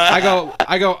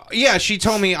 yeah, she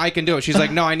told me I can do it. She's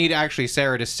like, no, I need actually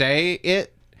Sarah to say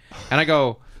it, and I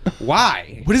go,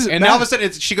 why? What is it? And all of a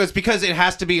sudden, she goes, because it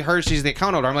has to be her. She's the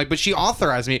account holder. I'm like, but she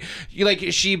authorized me.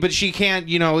 But she can't,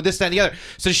 this, that, and the other.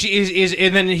 So she is,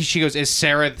 and then she goes, is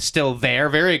Sarah still there?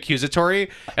 Very accusatory.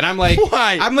 And I'm like,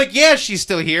 why? I'm like, yeah, she's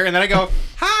still here. And then I go,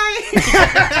 hi.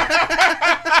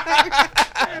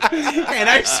 And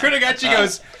I swear to God, she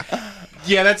goes,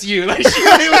 yeah, that's you. Like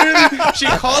she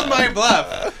called my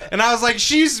bluff, and I was like,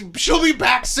 she'll be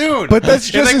back soon. But that's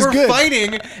just as we're good.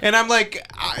 Fighting, and I'm like,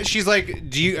 she's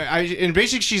like, do you? And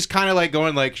basically, she's kind of like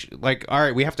going like, all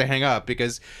right, we have to hang up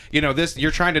because this. You're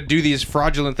trying to do these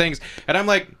fraudulent things, and I'm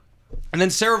like, and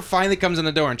then Sarah finally comes in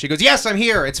the door, and she goes, yes, I'm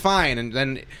here. It's fine, and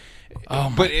then.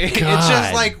 It's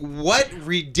just like, what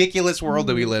ridiculous world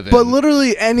do we live in? But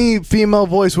literally any female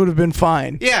voice would have been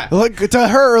fine. Yeah. Like to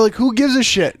her, like who gives a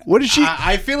shit? What did she?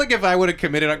 I feel like if I would have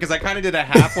committed, because I kind of did a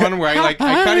half one where I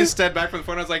kind of stepped back from the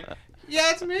phone. I was like,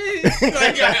 yeah, it's me.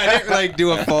 Like I didn't like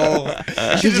do a full.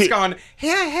 She's just going,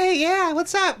 hey, yeah,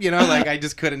 what's up? I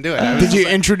just couldn't do it. Did you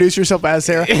introduce yourself as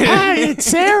Sarah? Hi, it's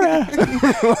Sarah.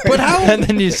 But how? And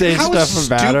then you say stuff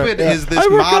about her. How stupid is this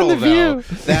model though?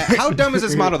 How dumb is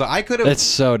this model though? I could have. It's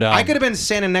so dumb. I could have been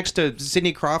standing next to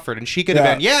Sidney Crawford, and she could have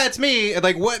been, yeah, it's me.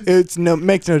 Like what? Makes no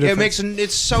difference.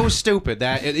 It's so stupid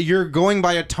that you're going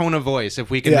by a tone of voice.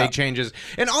 If we can make changes,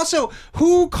 and also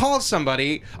who calls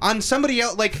somebody on somebody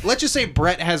else? Like let's just say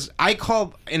Brett has. I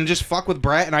call and just fuck with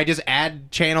Brett, and I just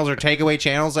add channels or take away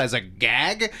channels as a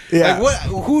gag. Yeah. Like what?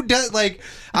 Who does like?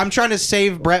 I'm trying to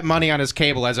save Brett money on his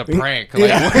cable as a prank.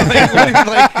 Like,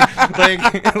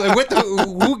 what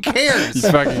who cares?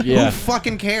 Who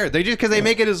fucking cares? They just because they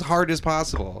make it as hard as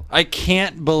possible. I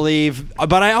can't believe,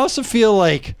 but I also feel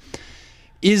like,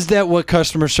 is that what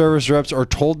customer service reps are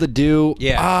told to do?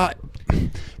 Yeah.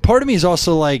 Part of me is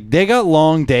also like, they got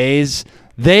long days.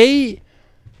 They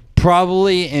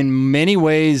probably in many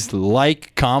ways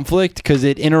like conflict because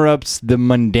it interrupts the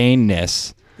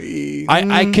mundaneness.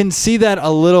 I can see that a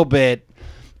little bit.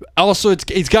 Also,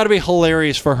 it's got to be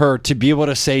hilarious for her to be able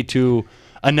to say to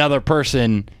another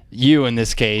person, you in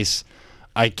this case,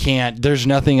 I can't, there's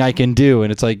nothing I can do.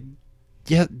 And it's like,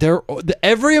 yeah,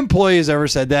 every employee has ever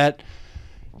said that.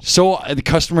 So the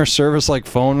customer service, like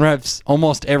phone reps,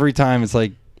 almost every time it's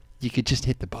like, you could just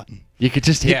hit the button. You could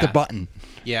just hit the button.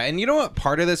 Yeah, and you know what?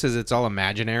 Part of this is it's all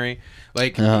imaginary.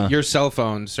 Like your cell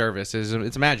phone service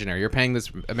it's imaginary. You're paying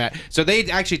this. So they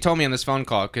actually told me on this phone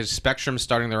call because Spectrum's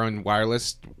starting their own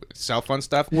wireless cell phone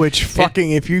stuff. Which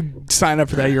if you sign up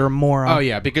for that, you're a moron. Oh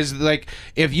yeah, because like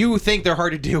if you think they're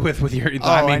hard to deal with your,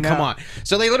 I mean, come on.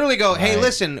 So they literally go, hey,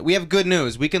 listen, we have good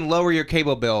news. We can lower your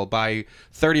cable bill by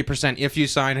 30% if you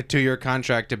sign a 2-year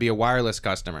contract to be a wireless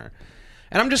customer.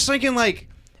 And I'm just thinking like.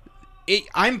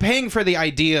 I'm paying for the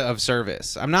idea of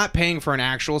service. I'm not paying for an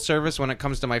actual service when it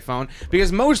comes to my phone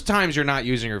because most times you're not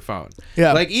using your phone.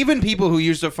 Yeah. Like even people who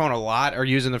use their phone a lot are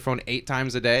using their phone 8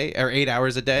 times a day or 8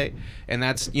 hours a day, and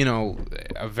that's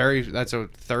that's a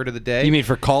third of the day. You mean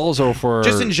for calls or for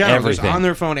just in general? Everything? On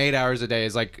their phone 8 hours a day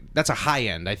is like that's a high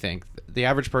end. I think the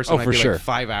average person might be like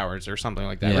 5 hours or something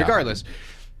like that. Yeah. Regardless,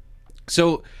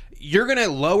 so. You're going to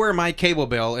lower my cable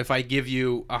bill if I give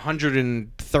you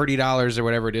 $130 or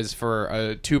whatever it is for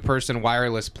a 2-person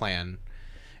wireless plan.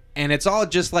 And it's all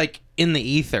just like in the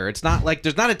ether. It's not like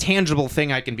there's not a tangible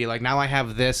thing I can be like, now I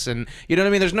have this. And you know what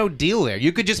I mean? There's no deal there.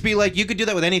 You could just be like, you could do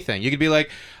that with anything. You could be like,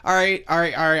 all right.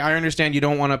 I understand you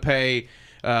don't want to pay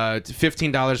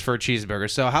 $15 for a cheeseburger.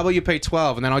 So how about you pay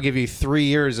 $12 and then I'll give you 3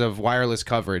 years of wireless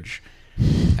coverage.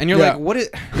 And you're like, what?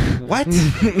 Like,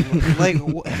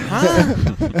 huh?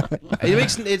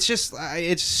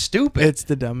 It's stupid. It's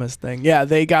the dumbest thing. Yeah,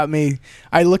 they got me.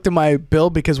 I looked at my bill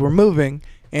because we're moving,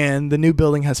 and the new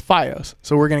building has FiOS,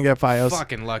 so we're gonna get FiOS.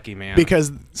 Fucking lucky, man.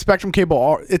 Because Spectrum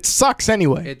cable, it sucks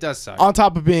anyway. It does suck. On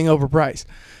top of being overpriced.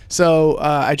 So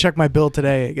I checked my bill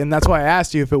today, and that's why I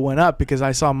asked you if it went up because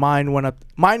I saw mine went up.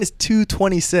 Mine is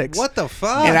 $226. What the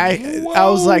fuck? And I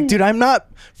was like, dude, I'm not.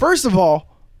 First of all.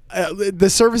 the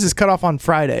service is cut off on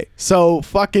Friday, so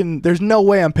fucking there's no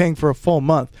way I'm paying for a full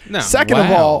month. No. Second of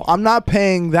Wow. all, I'm not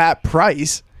paying that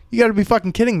price. You got to be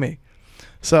fucking kidding me.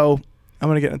 So I'm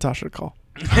gonna get Natasha to call.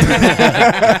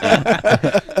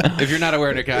 If you're not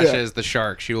aware, Natasha is the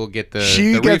shark. She will get the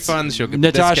She gets- refunds. She'll get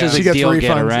Natasha's the She a discounts. gets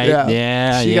deal getter, refunds, right?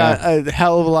 yeah. She yeah. got a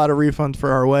hell of a lot of refunds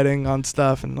for our wedding on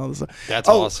stuff and all this stuff. That's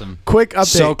Oh, awesome. Quick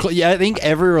update. So yeah, I think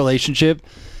every relationship,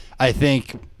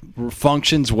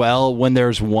 functions well when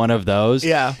there's one of those.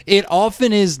 Yeah. It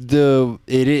often is the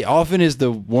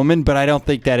woman, but I don't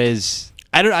think that is.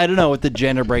 I don't know what the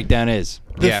gender breakdown is.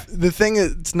 The thing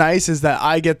that's nice is that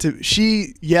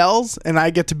she yells and I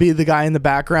get to be the guy in the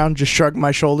background, just shrug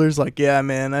my shoulders like, yeah,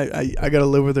 man, I gotta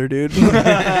live with her, dude.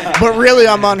 But really,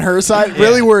 I'm on her side.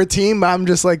 Really, we're a team. But I'm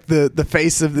just like the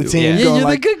face of the team. Yeah, going you're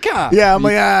like, the good cop. yeah, I'm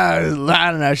like, I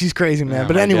don't know. She's crazy, man. Oh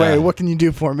But my anyway, God. what can you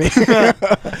do for me?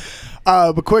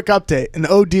 But quick update, an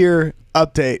oh dear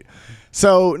update.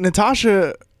 So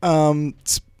Natasha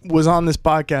was on this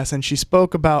podcast and she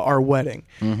spoke about our wedding.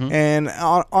 Mm-hmm. And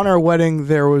on our wedding,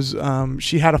 there was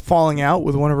she had a falling out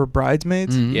with one of her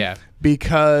bridesmaids Yeah.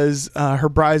 because her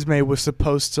bridesmaid was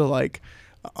supposed to like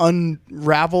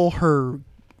unravel her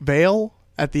veil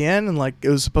at the end, and like it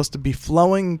was supposed to be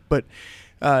flowing, but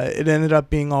it ended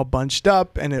up being all bunched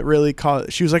up, and it really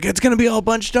caused. She was like, "It's gonna be all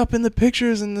bunched up in the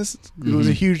pictures," and this it was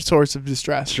a huge source of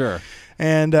distress. Sure.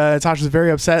 And Tasha was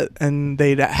very upset, and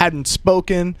they hadn't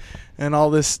spoken, and all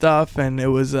this stuff, and it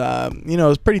was it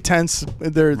was pretty tense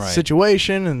their Right.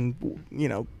 situation, and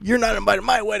you're not invited to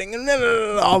my wedding, and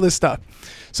all this stuff.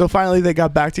 So finally, they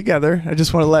got back together. I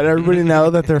just want to let everybody know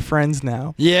that they're friends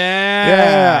now.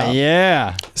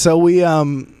 Yeah. So we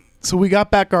got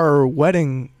back our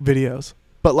wedding videos,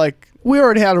 but like we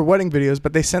already had our wedding videos,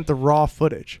 but they sent the raw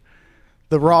footage.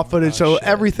 So shit.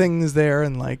 everything is there,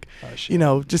 and like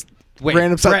just Wait,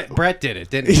 random stuff. Brett did it,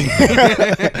 didn't he?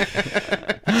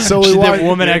 So we The watched,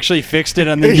 woman actually fixed it,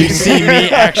 and then you see me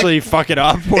actually fuck it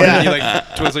up. Yeah. You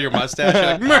like twizzle your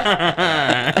mustache. You're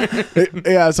like,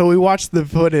 yeah. So we watched the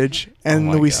footage, and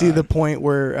Oh my we see God. the point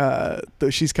where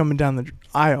she's coming down the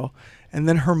aisle. And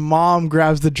then her mom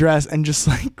grabs the dress and just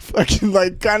like fucking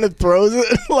like kind of throws it,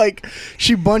 like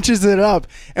she bunches it up.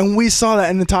 And we saw that,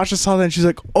 and Natasha saw that, and she's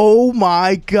like, "Oh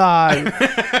my God!"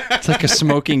 It's like a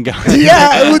smoking gun.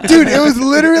 Yeah, dude, it was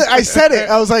literally. I said it.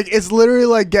 I was like, it's literally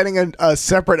like getting a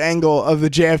separate angle of the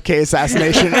JFK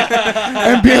assassination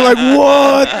and being like,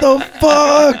 "What the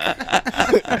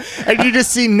fuck?" And you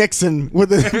just see Nixon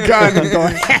with a gun and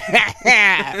going.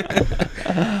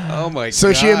 oh my god.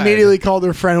 So she immediately called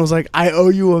her friend and was like, "I owe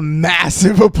you a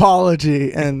massive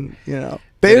apology." And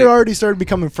they had already started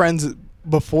becoming friends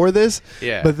before this.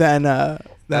 Yeah. But then that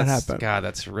happened. God,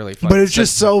 that's really funny. But it's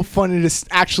just so funny to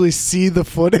actually see the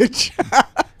footage.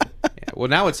 Well,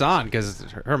 now it's on because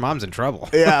her mom's in trouble.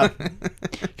 Yeah.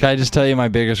 Can I just tell you my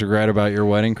biggest regret about your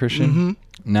wedding, Christian? Mm-hmm.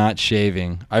 Not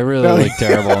shaving. I really No. look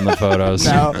terrible in the photos.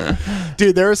 No.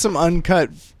 Dude, there was some uncut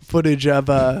footage of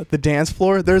the dance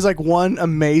floor. There's like one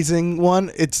amazing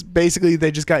one. It's basically they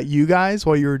just got you guys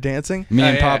while you were dancing. Me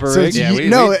and Oh, yeah. Papa So Rig? it's Yeah,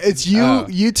 it's you, oh.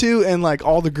 you two, and like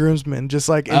all the groomsmen, just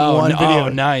like in one video. Oh,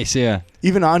 nice, yeah.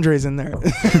 Even Andre's in there.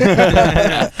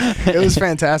 It was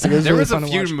fantastic. It was There really was a fun to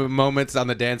few watch. moments on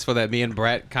the dance floor that me and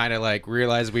Brett kind of like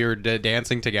realized we were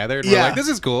dancing together. And Yeah. we're like, this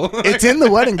is cool. It's in the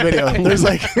wedding video. There's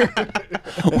like,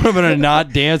 What am I gonna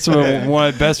not dance with one of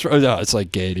my best friends? Oh, it's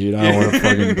like gay, dude. I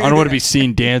don't want to be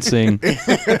seen dancing. I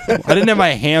didn't have my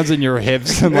hands on your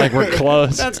hips and like we're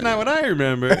close. That's not what I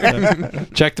remember.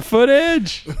 Check the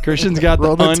footage. Christian's got the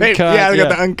roll the uncut. tape. Yeah, they got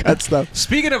the uncut stuff.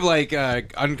 Speaking of like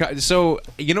uncut, so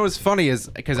what's funny is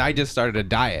because I just started a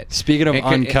diet. Speaking of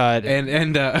uncut, and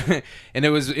and it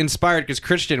was inspired because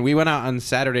Christian, we went out on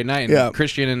Saturday night, and Yeah.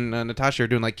 Christian and Natasha are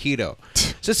doing like keto,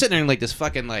 just sitting there in like this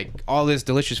fucking like all this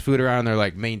delicious food around, they're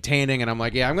like maintaining, and I'm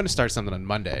like, yeah, I'm gonna start something on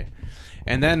Monday.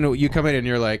 And then you come in and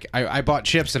you're like, I bought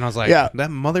chips, and I was like, Yeah.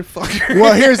 that motherfucker.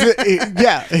 Well, here's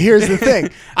the thing.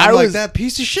 I'm like, that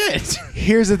piece of shit.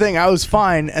 Here's the thing. I was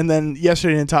fine, and then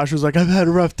yesterday Natasha was like, "I've had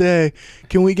a rough day.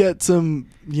 Can we get some,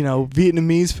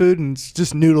 Vietnamese food and it's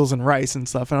just noodles and rice and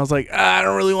stuff?" And I was like, "I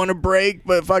don't really want to break,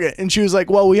 but fuck it." And she was like,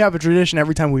 "Well, we have a tradition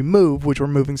every time we move, which we're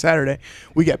moving Saturday,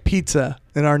 we get pizza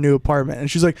in our new apartment." And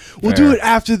she's like, "We'll do Fair. it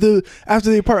after the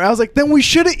apartment." I was like, "Then we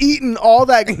should have eaten all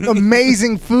that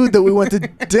amazing food that we went to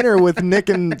dinner with Nick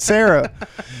and Sarah."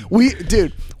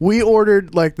 We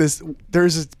ordered like this.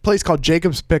 There's a place called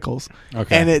Jacob's Pickles,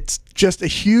 Okay. and it's just a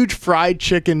huge fried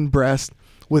chicken breast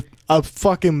with a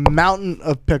fucking mountain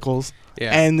of pickles.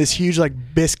 Yeah. And this huge like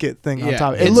biscuit thing on Yeah,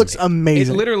 top. It looks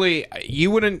amazing. It literally, you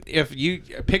wouldn't, if you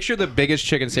picture the biggest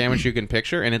chicken sandwich you can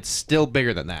picture, and it's still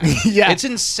bigger than that. Yeah. It's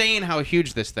insane how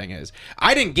huge this thing is.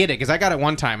 I didn't get it because I got it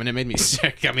one time and it made me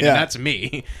sick. I mean, Yeah. that's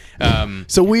me.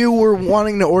 So we were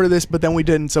wanting to order this, but then we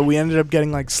didn't. So we ended up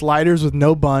getting like sliders with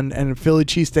no bun and a Philly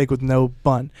cheesesteak with no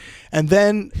bun. And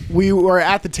then we were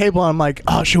at the table and I'm like,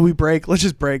 oh, should we break? Let's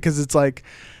just break because it's like,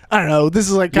 I don't know. This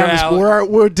is like kind of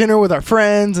we're at dinner with our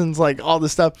friends and it's like all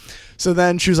this stuff. So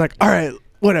then she was like, all right,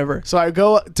 whatever. So I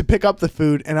go to pick up the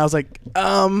food and I was like,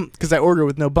 because I ordered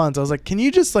with no buns. I was like, can you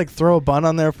just like throw a bun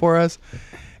on there for us?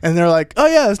 And they're like, oh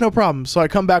yeah, that's no problem. So I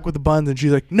come back with the buns and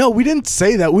she's like, no, we didn't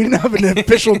say that. We didn't have an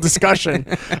official discussion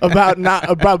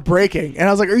about breaking. And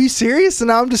I was like, are you serious? And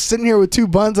now I'm just sitting here with 2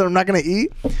 buns that I'm not going to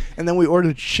eat. And then we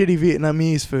ordered shitty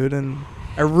Vietnamese food and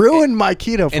I ruined my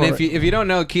keto for And it. if you don't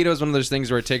know, keto is one of those things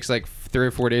where it takes like 3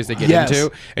 or 4 days to get Yes.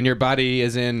 into, and your body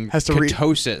is in Has to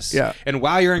ketosis. Yeah. And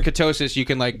while you're in ketosis, you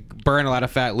can like burn a lot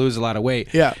of fat, lose a lot of weight.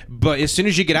 Yeah. But as soon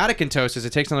as you get out of ketosis,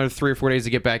 it takes another 3 or 4 days to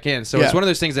get back in. So Yeah. it's one of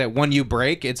those things that when you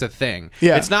break, it's a thing.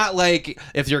 Yeah. It's not like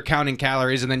if you're counting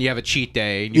calories and then you have a cheat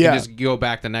day and you Yeah. can just go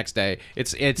back the next day.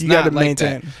 It's You not gotta like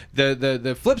maintain. that.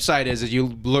 The flip side is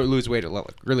you lose weight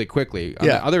really quickly. On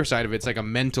Yeah. the other side of it, it's like a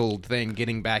mental thing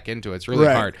getting back into it. It's really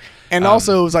Right. hard. And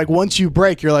also, it was like once you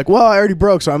break, you're like, well, I already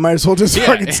broke, so I might as well just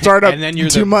fucking start up and then you're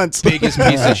in 2 the months. biggest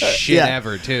piece of shit Yeah.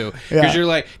 ever too. Yeah. Because you're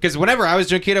like, because whenever I was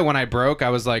doing keto, when I broke, I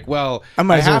was like, well, I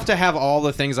might as well- have to have all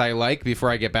the things I like before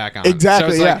I get back on. Exactly,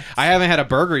 So it's like, yeah. I haven't had a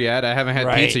burger yet. I haven't had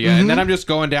Right. pizza yet, and then I'm just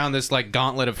going down this like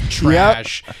gauntlet of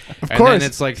trash. Of and course. then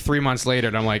it's like 3 months later,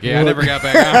 and I'm like, yeah, I never got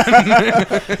back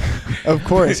on. Of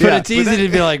course, But yeah. it's easy to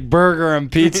be like burger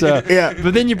and pizza. Yeah.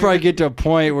 But then you probably get to a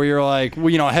point where you're like,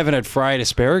 well, I haven't had fried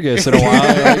asparagus in a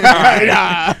while. You're like, all right.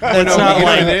 That's No, not you know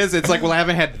like what it is? It's like, well, I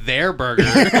haven't had their burger.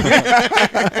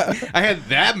 I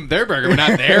had their burger, but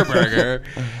not their burger.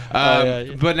 yeah.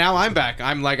 But now I'm back.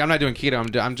 I'm like, I'm not doing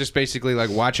keto. I'm just basically like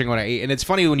watching what I eat. And it's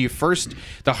funny when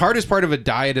the hardest part of a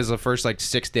diet is the first like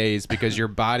 6 days because your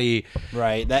body,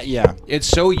 right. That yeah. it's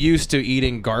so used to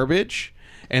eating garbage.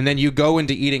 And then you go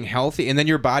into eating healthy, and then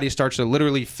your body starts to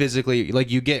literally physically, like,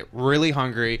 you get really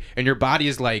hungry, and your body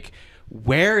is like,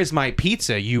 where is my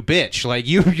pizza, you bitch? Like,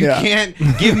 you can't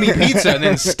give me pizza and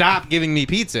then stop giving me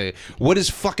pizza. What is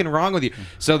fucking wrong with you?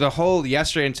 So the whole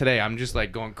yesterday and today, I'm just,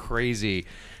 like, going crazy.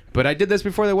 But I did this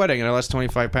before the wedding, and I lost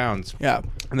 25 pounds. Yeah.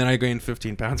 And then I gained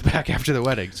 15 pounds back after the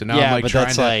wedding. So now Yeah, I'm, like, but trying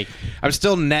that's to... like- I'm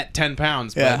still net 10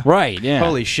 pounds. But Yeah. Right. Yeah.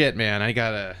 holy shit, man. I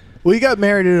gotta... We got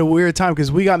married at a weird time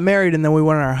because we got married and then we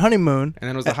went on our honeymoon. And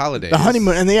then it was the holidays. The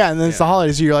honeymoon, and then it's the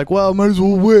holidays. So you're like, well, might as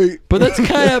well wait. But that's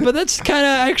kind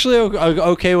of actually a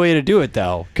okay way to do it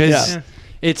though, because Yeah.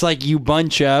 it's like you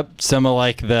bunch up some of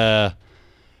like the,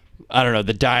 I don't know,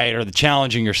 the diet or the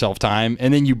challenging yourself time,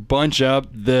 and then you bunch up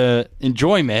the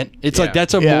enjoyment. It's like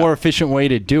that's a Yeah. more efficient way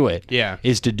to do it. Yeah.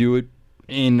 Is to do it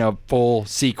in a full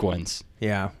sequence.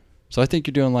 Yeah. So I think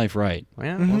you're doing life right.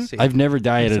 Well, we'll see. I've never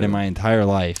dieted in my entire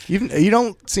life. You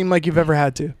don't seem like you've ever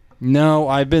had to. No,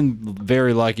 I've been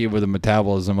very lucky with the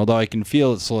metabolism, although I can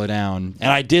feel it slow down.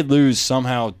 And I did lose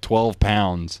somehow 12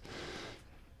 pounds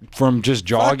from just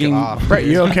jogging. off. Right?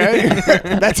 You okay?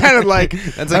 That sounded like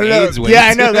That's I like don't know. AIDS weight. Yeah,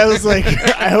 I know. That was like,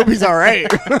 I hope he's all right.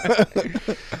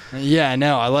 Yeah,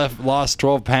 no, I lost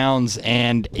 12 pounds,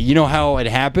 and you know how it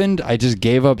happened? I just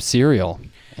gave up cereal.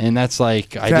 And that's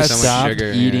like, I That's just so much stopped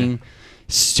sugar, eating. yeah.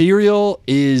 Cereal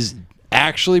is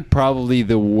actually probably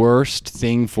the worst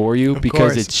thing for you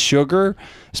because course. it's sugar,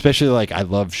 especially like I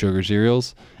love sugar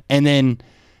cereals. And then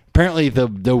apparently the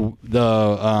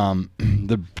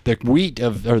wheat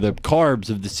or the carbs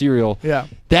of the cereal, Yeah.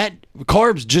 that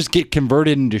carbs just get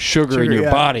converted into sugar in your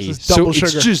yeah. body. It's just double so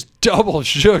sugar. it's just double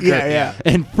sugar. Yeah, yeah.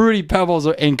 And Fruity Pebbles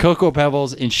and Cocoa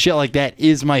Pebbles and shit like that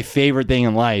is my favorite thing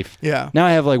in life. Yeah. Now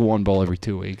I have like one bowl every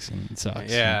 2 weeks and it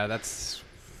sucks. Yeah, that's...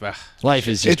 Life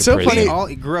is just It's a so prison. funny. We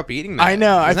all grew up eating that. I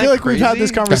know. I Isn't feel that like we've had this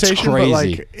crazy? conversation,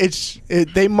 but crazy.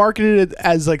 like they marketed it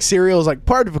as like cereal is like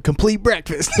part of a complete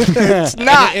breakfast. It's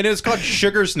not. And it was called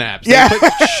Sugar Snaps. Yeah. They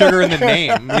put sugar in the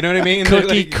name. You know what I mean? They're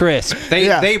Cookie like- Crisp.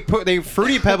 They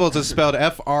Fruity Pebbles is spelled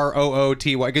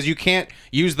Frooty because you can't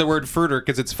use the word fruiter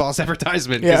because it's false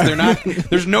advertisement because Yeah. they're not.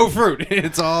 There's no fruit.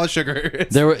 It's all sugar. It's-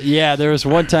 There was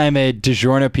one time a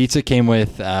DiGiorno pizza came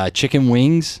with chicken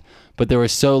wings, but there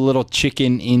was so little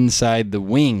chicken inside the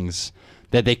wings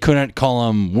that they couldn't call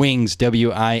them wings,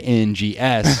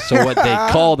 WINGS. So what they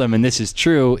call them, and this is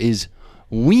true, is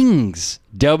Wings.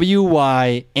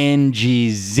 WYNGZ.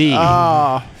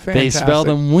 Oh, fantastic. They spell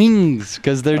them wings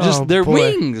because they're just they're boy.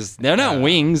 wings. They're not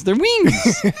wings. They're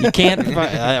wings. You can't.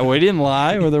 We didn't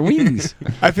lie. Or they're wings.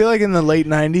 I feel like in the late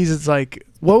 90s, it's like,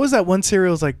 what was that one cereal?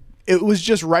 It was like, it was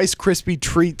just Rice Krispie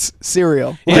Treats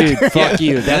cereal. Dude, fuck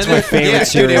you. That's my favorite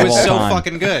cereal dude, it was of all so time.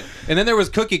 fucking good. And then there was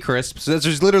Cookie Crisps. This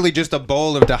was literally just a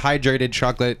bowl of dehydrated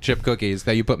chocolate chip cookies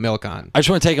that you put milk on. I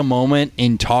just want to take a moment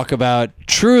and talk about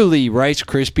truly Rice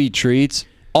Krispie Treats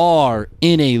are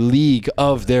in a league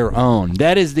of their own.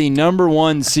 That is the number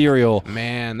one cereal.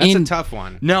 Man, that's a tough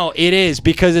one. No, it is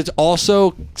because it's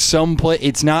also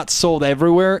it's not sold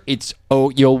everywhere.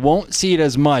 You won't see it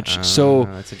as much. So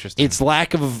that's interesting. its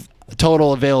lack of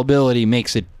total availability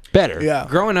makes it better. Yeah.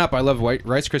 Growing up, I love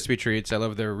Rice Krispie Treats. I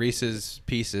love their Reese's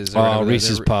Pieces.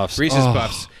 Reese's Puffs. Reese's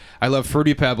Puffs. I love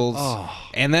Fruity Pebbles.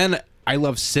 And then I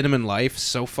love Cinnamon Life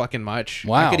so fucking much.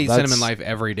 Wow, I could eat Cinnamon Life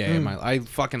every day. I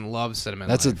fucking love Cinnamon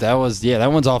Life.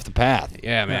 That one's off the path.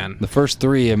 Yeah, man. The first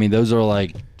three, I mean, those are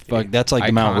like that's like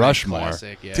the Mount Iconic, Rushmore.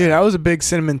 classic, yeah. Dude, I was a big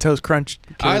Cinnamon Toast Crunch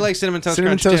kid. I like Cinnamon Toast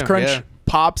Cinnamon Crunch Toast too, Crunch, yeah.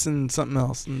 Pops, and something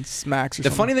else, and Smacks or The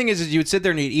something. funny thing is you would sit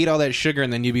there and you'd eat all that sugar,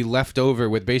 and then you'd be left over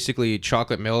with basically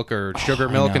chocolate milk or sugar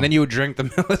milk, know. and then you would drink the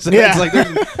milk. So Yeah. It's like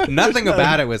there's nothing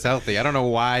about it was healthy. I don't know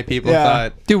why people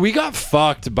thought. Dude, we got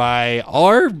fucked by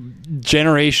our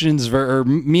generation's or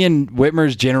me and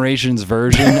Whitmer's generation's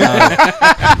version of,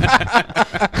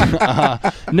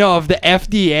 of the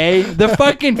FDA, the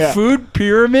fucking food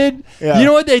pyramid. Yeah. You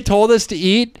know what they told us to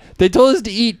eat? They told us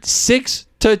to eat 6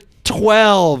 to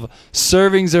 12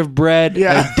 servings of bread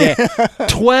a day.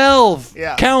 12.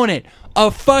 Yeah. Count it. A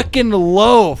fucking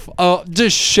loaf.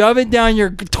 Just shove it down your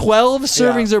 12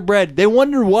 servings of bread. They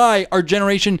wonder why our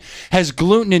generation has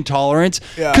gluten intolerance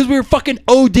because we were fucking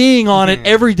ODing on it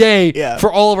every day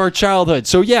for all of our childhood.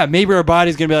 So yeah, maybe our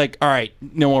body's going to be like, all right,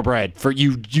 no more bread. For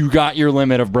you got your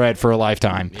limit of bread for a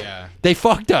lifetime. Yeah. They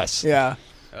fucked us. Yeah.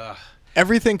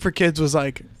 Everything for kids was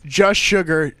like just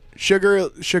sugar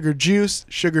juice,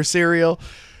 sugar cereal.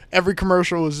 Every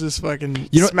commercial was just fucking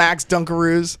Smacks,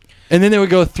 Dunkaroos. And then they would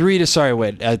go I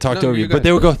talked over you, but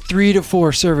they would go 3 to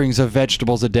 4 servings of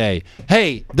vegetables a day.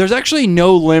 Hey, there's actually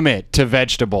no limit to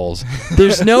vegetables.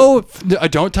 There's no,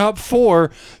 don't top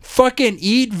 4. Fucking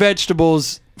eat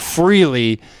vegetables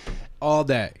freely. All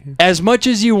day. As much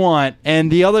as you want,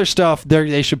 and the other stuff,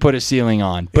 they should put a ceiling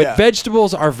on. But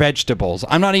vegetables are vegetables.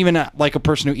 I'm not even like a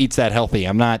person who eats that healthy.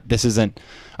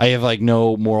 I have like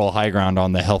no moral high ground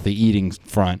on the healthy eating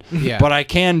front. Yeah. But I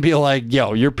can be like,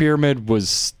 yo, your pyramid was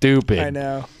stupid. I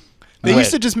know. They used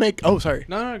to just make, No,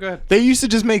 go ahead. They used to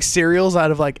just make cereals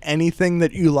out of like anything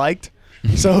that you liked.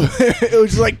 So it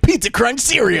was just like Pizza Crunch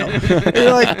cereal.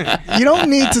 You're like, you don't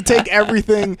need to take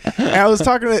everything. And I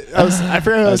forgot who I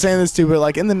was saying this to, but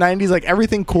like in the 90s, like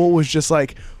everything cool was just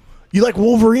like, you like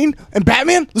Wolverine and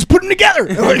Batman? Let's put them together.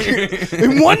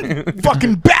 In one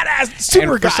fucking badass super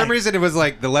And for guy. some reason, it was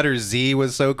like the letter Z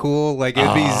was so cool. Like it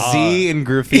would be Z and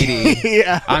graffiti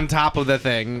on top of the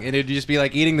thing, and it'd just be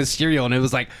like eating the cereal, and it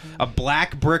was like a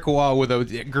black brick wall with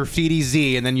a graffiti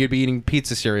Z, and then you'd be eating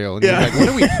pizza cereal, and you're like, "What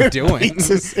are we doing?"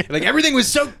 Like everything was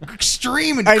so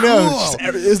extreme and I know. cool,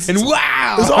 And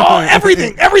wow, It's all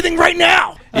everything right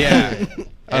now. Yeah.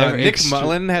 Nick Extra-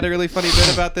 Mullen had a really funny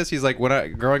bit about this. He's like,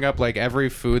 growing up, like every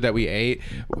food that we ate,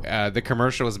 the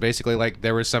commercial was basically like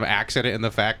there was some accident in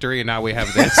the factory, and now we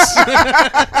have this.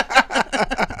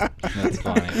 That's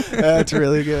funny. That's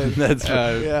really good. That's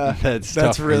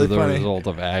That's really the funny. result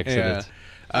of accidents.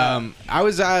 I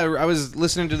was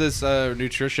listening to this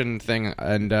nutrition thing,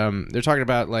 and they're talking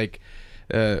about like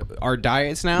our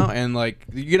diets now, and like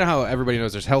you know how everybody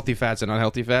knows there's healthy fats and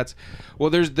unhealthy fats. Well,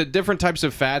 there's the different types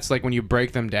of fats. Like when you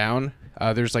break them down,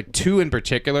 there's like 2 in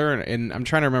particular, and I'm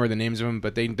trying to remember the names of them,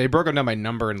 but they broke them down by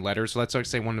number and letters. So let's like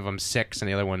say one of them 6 and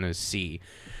the other one is C.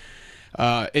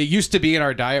 It used to be in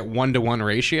our diet 1-to-1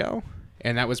 ratio,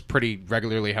 and that was pretty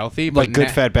regularly healthy. But Like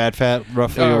good fat, bad fat,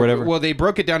 roughly, or whatever. Well, they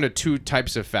broke it down to 2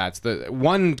 types of fats. The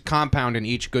one compound in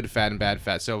each good fat and bad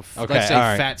fat. So let's say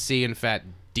fat C and fat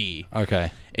D.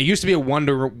 Okay. It used to be a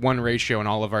 1-to-1 ratio in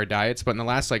all of our diets, but in the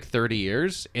last like 30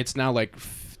 years, it's now like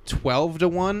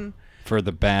 12-to-1. For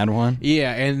the bad one?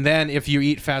 Yeah, and then if you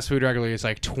eat fast food regularly, it's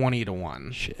like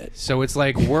 20-to-1. Shit. So it's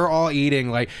like we're all eating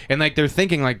like, and like they're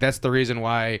thinking like that's the reason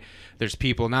why there's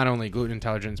people not only gluten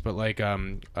intolerance, but like a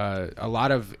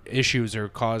lot of issues are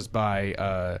caused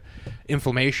by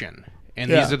inflammation. And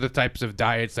these are the types of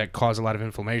diets that cause a lot of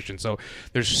inflammation. So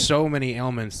there's so many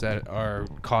ailments that are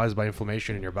caused by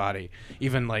inflammation in your body,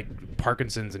 even like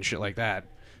Parkinson's and shit like that.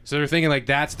 So they're thinking like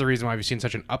that's the reason why we've seen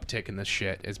such an uptick in this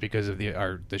shit is because of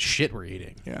the shit we're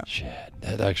eating. Yeah. Shit,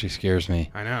 that actually scares me.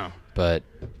 I know. But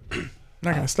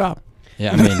Not gonna stop.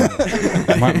 yeah,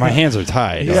 I mean, my hands are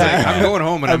tied. Yeah. Like, I'm going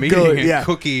home and I'm eating yeah.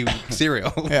 cookie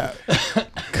cereal. Yeah.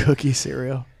 Cookie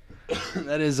cereal.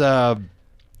 That is,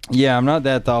 yeah, I'm not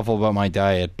that thoughtful about my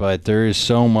diet, but there is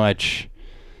so much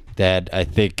that I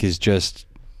think has just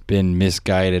been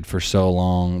misguided for so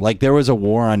long. Like, there was a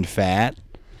war on fat.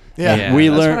 Yeah. Yeah, we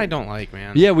that's learned. what I don't like,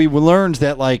 man. Yeah, we learned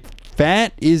that like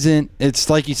fat isn't. It's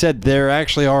like you said. There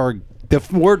actually are. The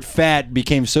word fat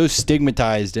became so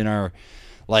stigmatized in our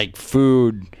like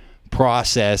food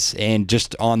process and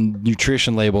just on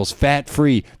nutrition labels. Fat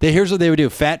free. Here's what they would do.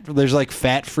 There's like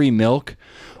fat free milk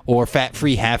or fat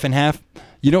free half and half.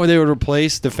 You know what they would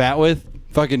replace the fat with?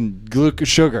 Fucking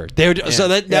sugar. They would. So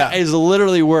that is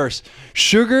literally worse.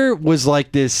 Sugar was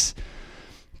like this,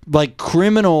 like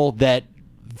criminal that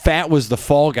fat was the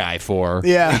fall guy for.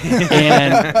 Yeah.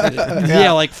 And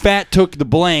yeah, like fat took the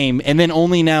blame, and then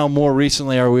only now, more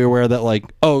recently, are we aware that like,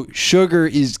 oh, sugar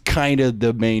is kind of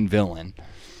the main villain.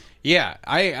 Yeah,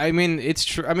 I mean it's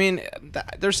true. I mean,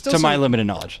 there's still To some, my limited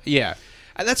knowledge. Yeah.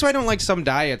 That's why I don't like some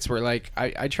diets where like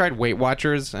I tried Weight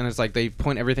Watchers and it's like they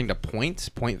point everything to point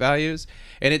values,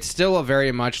 and it's still a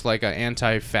very much like an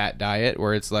anti-fat diet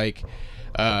where it's like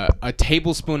a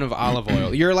tablespoon of olive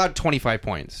oil. You're allowed 25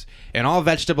 points, and all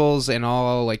vegetables and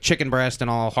all like chicken breast and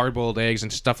all hard-boiled eggs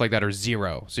and stuff like that are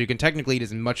 0. So you can technically eat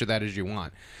as much of that as you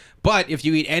want. But if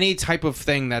you eat any type of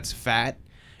thing that's fat,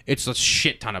 it's a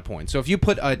shit ton of points. So if you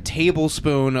put a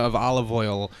tablespoon of olive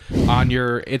oil on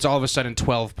it's all of a sudden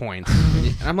 12 points.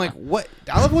 And I'm like, what?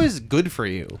 Olive oil is good for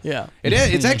you. Yeah.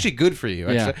 It's actually good for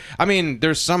you. Yeah. I mean,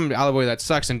 there's some olive oil that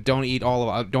sucks, and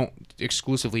don't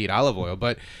exclusively eat olive oil,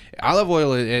 but olive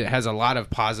oil, it has a lot of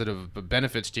positive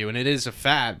benefits to you, and it is a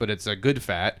fat, but it's a good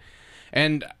fat.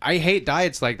 And I hate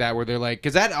diets like that where they're like,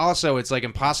 because that also, it's like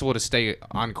impossible to stay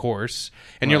on course.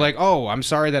 And you're like, oh, I'm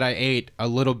sorry that I ate a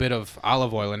little bit of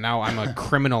olive oil and now I'm a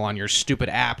criminal on your stupid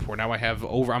app where now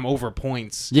I'm over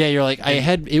points. Yeah, you're like, I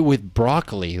had it with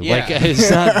broccoli. Yeah. Like,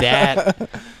 it's not that.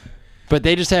 But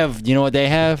they just have, you know what they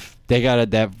have? They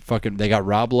got they got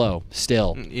Rob Lowe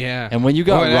still. Yeah. And when you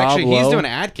got Rob actually, Lowe, he's doing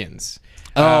Atkins.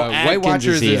 Atkins Weight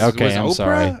Watchers is he? Okay, was I'm Oprah?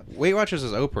 sorry. Weight Watchers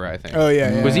is Oprah, I think. Oh,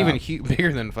 yeah. Was even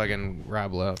bigger than fucking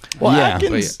Rob Lowe. Well, yeah,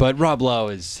 Atkins- but Rob Lowe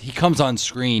he comes on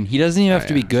screen. He doesn't even have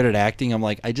to be yeah. good at acting. I'm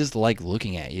like, I just like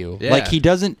looking at you. Yeah. Like he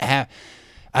doesn't have,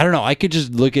 I don't know. I could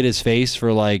just look at his face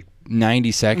for like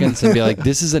 90 seconds and be like,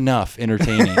 this is enough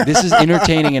entertaining. This is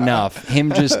entertaining enough.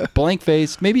 Him just blank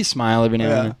face, maybe smile every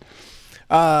now and then.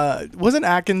 Wasn't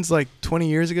Atkins like 20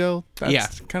 years ago? Yeah.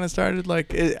 Kind of started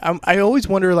like I always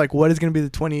wonder like what is going to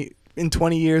be in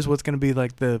 20 years, what's going to be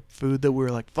like the food that we're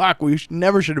like, fuck, we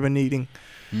never should have been eating.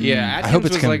 Yeah, I Atkins hope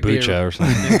it's was like kombucha or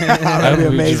something. I That'd be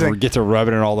hope we amazing. just get to rub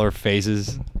it in all their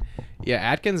faces. Yeah,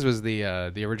 Atkins was the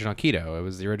original keto. It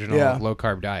was the original Yeah. low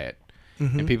carb diet,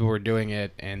 Mhm. and people were doing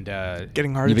it and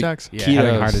Getting heart Yeah, but attacks. yeah, Ketos.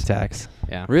 Having heart attacks.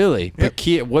 yeah. Really? But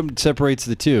what separates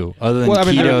the two? Other than Well, I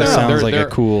mean, keto sounds they're- like a they're-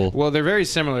 cool... Well, they're very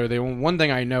similar. One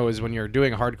thing I know is when you're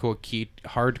doing hardcore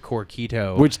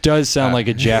keto, Which does sound like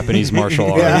a Japanese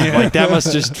martial art. Yeah. Like that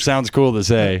must just sounds cool to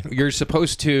say. you're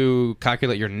supposed to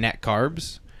calculate your net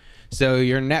carbs. So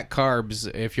your net carbs,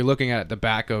 if you're looking at the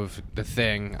back of the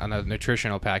thing on the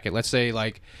nutritional packet, let's say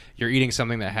like you're eating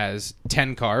something that has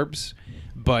 10 carbs,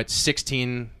 but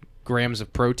 16 grams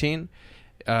of protein.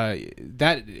 There's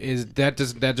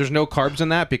no carbs in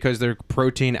that because their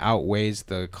protein outweighs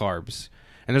the carbs.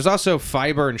 And there's also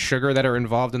fiber and sugar that are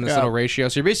involved in this little ratio.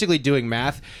 So you're basically doing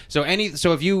math. So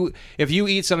if you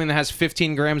eat something that has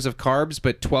 15 grams of carbs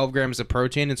but 12 grams of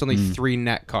protein, it's only 3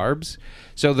 net carbs.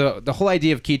 So the whole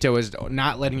idea of keto is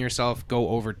not letting yourself go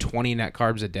over 20 net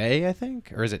carbs a day, I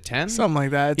think, or is it 10? Something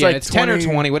like that. It's yeah, like it's 10 or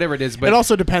 20, whatever it is. But it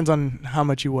also depends on how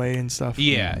much you weigh and stuff.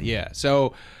 yeah.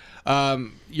 So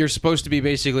you're supposed to be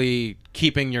basically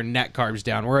keeping your net carbs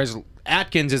down, whereas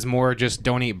Atkins is more just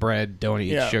don't eat bread, don't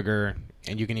eat sugar,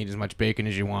 and you can eat as much bacon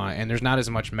as you want, and there's not as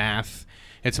much math.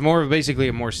 It's more of basically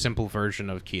a more simple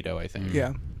version of keto, I think.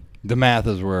 Yeah. The math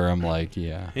is where I'm like,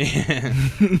 yeah.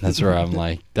 That's where I'm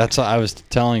like. That's what I was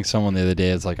telling someone the other day.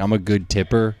 It's like I'm a good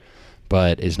tipper,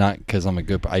 but it's not because I'm a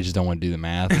good. I just don't want to do the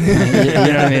math. You know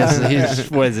what I mean?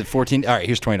 What is it? 14. All right,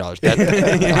 here's $20.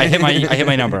 I hit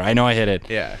my number. I know I hit it.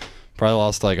 Yeah. Probably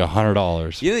lost like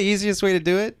 $100. You know the easiest way to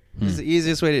do it? This is the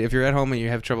easiest way to, if you're at home and you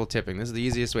have trouble tipping, this is the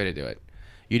easiest way to do it.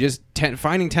 You just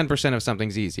finding 10% of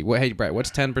something's easy. Hey Brett,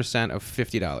 what's 10% of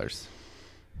 $50? $5.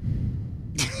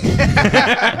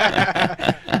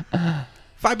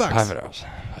 $5.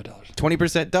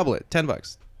 20%, double it.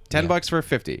 $10. $10 for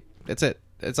 50. That's it.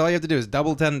 That's all you have to do is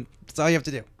double 10. That's all you have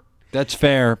to do. That's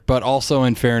fair, but also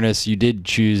in fairness, you did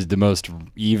choose the most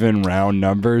even round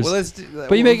numbers. Well,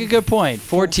 but you make a good point.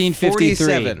 1453,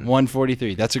 47.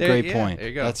 143. That's a great point. There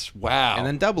you go. That's wow. And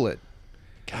then double it.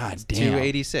 God damn.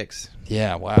 286.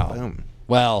 Yeah, wow. Boom.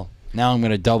 Well, now I'm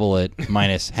going to double it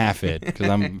minus half it because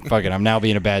I'm now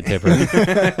being a bad tipper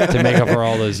to make up for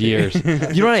all those years.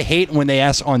 You know what I hate when they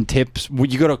ask on tips? When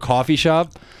you go to a coffee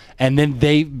shop and then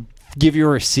they give you a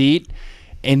receipt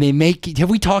and they make, have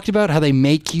we talked about how they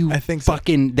make you I think so.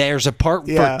 fucking, there's a part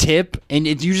for tip and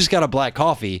you just got a black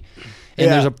coffee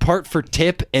and there's a part for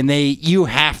tip and you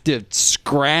have to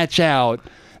scratch out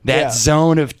that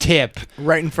zone of tip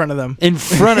right in front of them.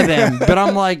 But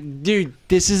I'm like, dude,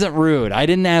 this isn't rude. I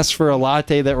didn't ask for a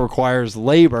latte that requires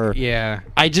labor. Yeah.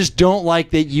 I just don't like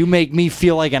that you make me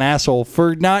feel like an asshole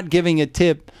for not giving a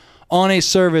tip on a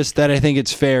service that I think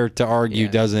it's fair to argue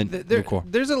doesn't require.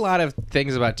 There's a lot of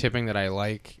things about tipping that I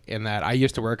like, in that I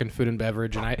used to work in food and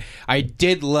beverage, and I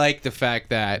did like the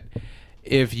fact that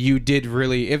if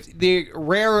the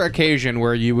rare occasion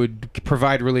where you would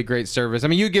provide really great service, I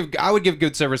mean, I would give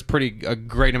good service a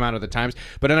great amount of the times,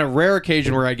 but on a rare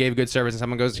occasion where I gave good service and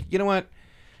someone goes, you know what?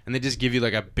 And they just give you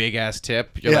like a big ass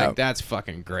tip. You're like, that's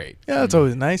fucking great. Yeah, that's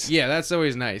always nice. Yeah, that's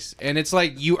always nice. And it's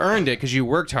like you earned it because you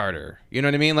worked harder. You know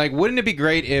what I mean? Like, wouldn't it be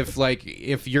great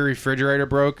if your refrigerator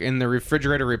broke and the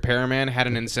refrigerator repairman had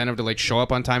an incentive to like show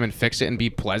up on time and fix it and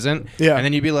be pleasant? Yeah. And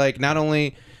then you'd be like, not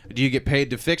only do you get paid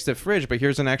to fix the fridge, but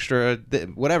here's an extra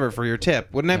whatever for your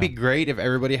tip. Wouldn't that be great if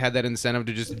everybody had that incentive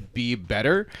to just be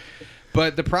better?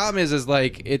 But the problem is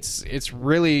like it's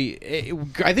really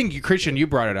I think Christian, you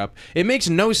brought it up. It makes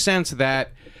no sense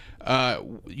that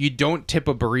you don't tip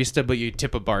a barista, but you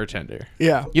tip a bartender.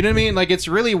 Yeah, you know what I mean? Like, it's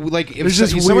really like if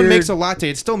just someone weird. makes a latte,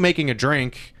 it's still making a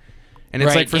drink, and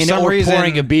it's like for and some reason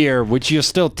pouring a beer, which you'll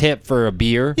still tip for a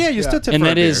beer. Yeah, you still tip. And for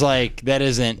a beer. that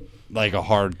isn't like a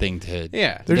hard thing to.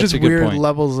 Yeah, there's that's just a good weird point.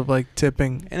 levels of like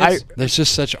tipping. And there's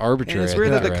just such arbitrary. And it's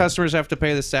weird that the right? customers have to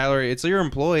pay the salary. It's your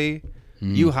employee.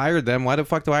 You hired them. Why the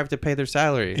fuck do I have to pay their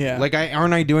salary? Yeah. Like,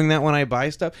 aren't I doing that when I buy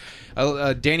stuff?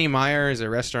 Danny Meyer is a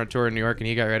restaurateur in New York, and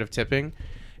he got rid of tipping.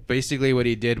 Basically, what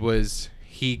he did was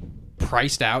he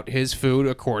priced out his food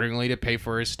accordingly to pay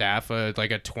for his staff, like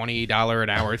a $20 an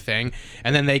hour thing,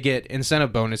 and then they get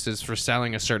incentive bonuses for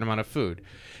selling a certain amount of food.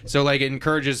 So like it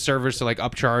encourages servers to like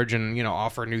upcharge and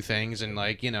offer new things and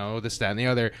like this, that, and the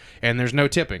other. And there's no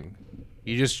tipping.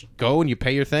 You just go and you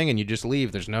pay your thing and you just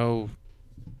leave. There's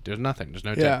nothing. There's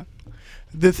no tip. Yeah.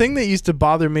 The thing that used to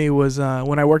bother me was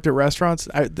when I worked at restaurants,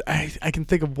 I can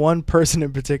think of one person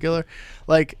in particular.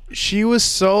 Like, she was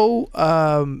so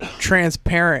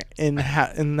transparent in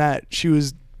that she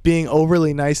was being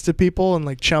overly nice to people and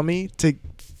like chummy to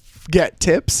get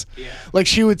tips. Yeah. Like,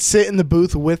 she would sit in the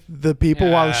booth with the people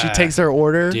while she takes their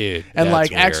order. Dude, and like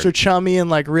weird. extra chummy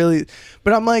and like really.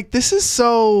 But I'm like, this is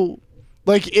so.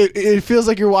 Like, it feels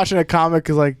like you're watching a comic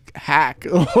like hack.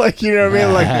 Like, you know what I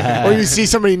mean? Like, or you see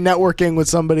somebody networking with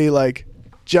somebody like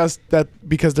just that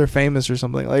because they're famous or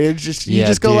something. Like, it just you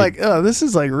just go dude. like, oh, this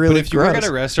is like really. But if you gross. work at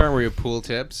a restaurant where you pool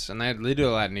tips, and they do a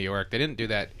lot in New York, they didn't do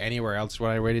that anywhere else when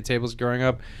I waited tables growing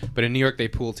up. But in New York, they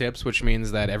pool tips, which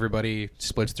means that everybody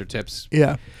splits their tips.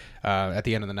 Yeah. At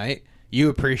the end of the night. You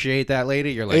appreciate that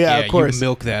lady? You're like, of course. You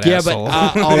milk that Yeah, asshole. but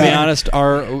I'll be honest.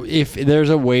 If there's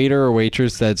a waiter or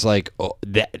waitress that's like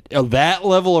that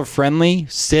level of friendly,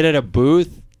 sit at a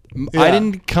booth. Yeah. I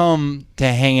didn't come to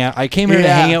hang out. I came here to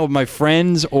hang out with my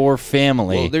friends or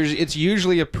family. Well, it's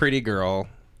usually a pretty girl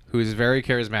who's very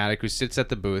charismatic, who sits at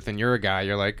the booth, and you're a guy.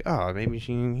 You're like, oh, maybe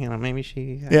she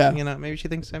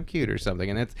thinks I'm cute or something,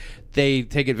 and they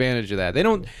take advantage of that. They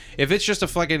don't. If it's just a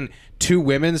fucking two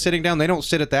women sitting down, they don't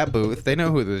sit at that booth. They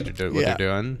know what they're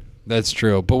doing. That's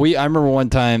true. But I remember one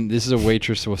time. This is a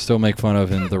waitress we'll still make fun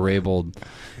of in the Raybould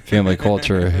family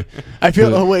culture. I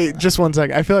feel. Oh wait, just one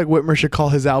second. I feel like Whitmer should call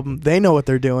his album "They Know What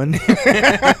They're Doing."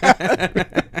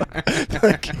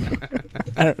 Like,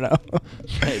 I don't know.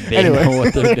 They know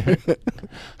what they're doing.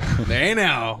 They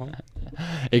know.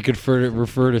 It could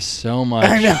refer to so much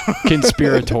I know.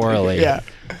 conspiratorially. Yeah.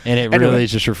 And it really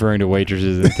is just referring to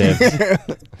waitresses and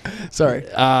tips. Sorry.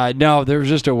 No, there was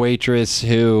just a waitress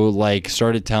who like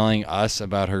started telling us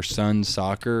about her son's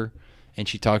soccer, and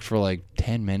she talked for like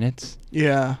 10 minutes.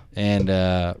 Yeah. And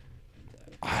I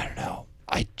don't know.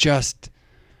 I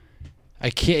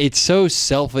can't. It's so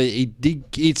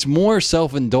it's more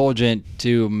self-indulgent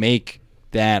to make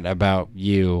that about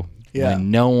you. Yeah.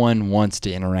 When no one wants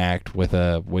to interact with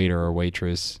a waiter or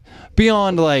waitress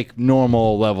beyond like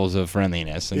normal levels of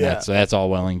friendliness, and that's all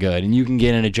well and good. And you can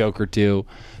get in a joke or two.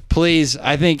 Please,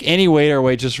 I think any waiter or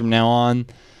waitress from now on,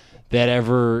 that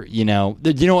ever, you know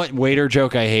what waiter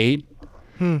joke I hate?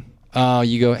 You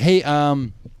go, hey,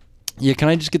 yeah, can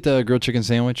I just get the grilled chicken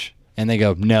sandwich? And they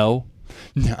go, no,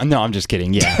 I'm just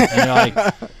kidding. Yeah. And you're like,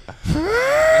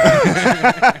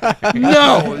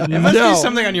 no, It must be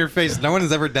something on your face. No one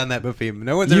has ever done that before.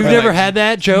 No one's You've ever never like, had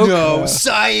that joke? No,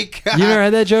 psych. You never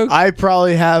had that joke? I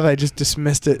probably have. I just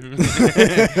dismissed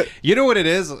it. You know what it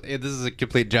is? This is a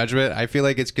complete judgment. I feel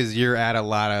like it's because you're at a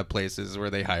lot of places where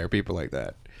they hire people like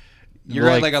that. You're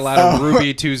at like a lot of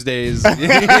Ruby Tuesdays.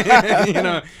 You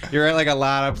know, you're at like a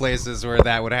lot of places where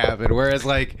that would happen. Whereas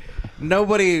like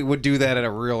nobody would do that at a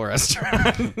real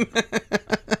restaurant.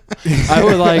 I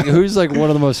would like, who's like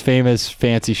one of the most famous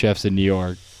fancy chefs in New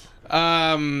York?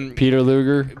 Peter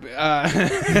Luger. That's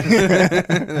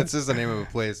just the name of a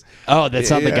place. Oh,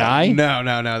 that's not the guy? No.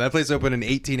 That place opened in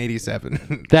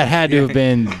 1887. That had to have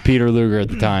been Peter Luger at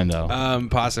the time, though.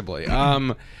 Possibly.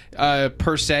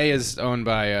 Per Se is owned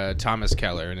by Thomas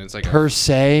Keller, and it's like Per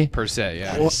Se? Per Se,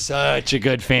 yeah. That is such a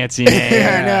good fancy name.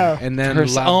 I know. And then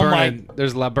there's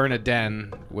La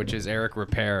Bernardin, which is Eric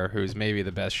Repair, who's maybe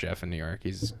the best chef in New York.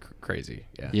 He's crazy.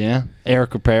 Yeah. Yeah?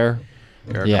 Eric Repair?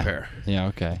 Eric Yeah. Repair. Yeah,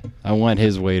 okay. I want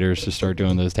his waiters to start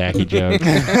doing those tacky jokes.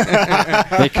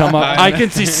 They come up. I can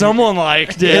see someone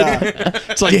liked it. Yeah.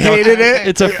 It's like You hated it?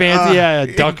 It's a fancy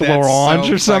duck That's l'orange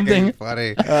so or something.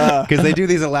 fucking funny. Because they do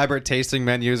these elaborate tasting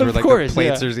menus where like course, the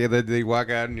plates yeah. are they walk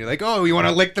out and you're like, oh, you want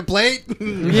to lick the plate?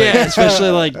 Yeah,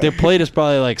 especially like their plate is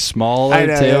probably like smaller I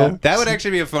know, too. yeah. That would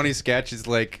actually be a funny sketch. Is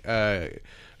like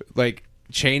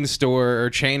chain store or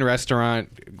chain restaurant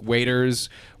waiters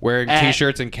wearing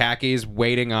t-shirts and khakis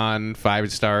waiting on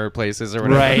 5-star places or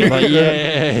whatever. Right. Like,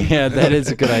 yeah, that is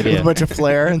a good With idea. a bunch of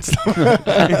flair and stuff.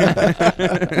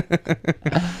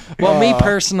 Well, me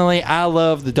personally, I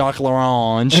love the Doc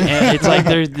l'Orange. And it's like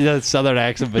there's the southern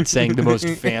accent, but saying the most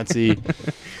fancy.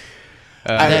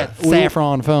 That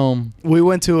saffron foam. We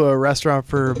went to a restaurant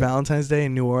for Valentine's Day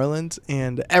in New Orleans,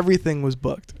 and everything was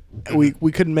booked.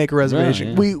 We couldn't make a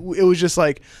reservation. Right, yeah. It was just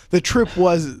like the trip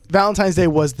was Valentine's Day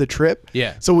was the trip.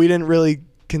 Yeah. So we didn't really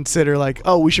consider like,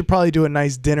 oh, we should probably do a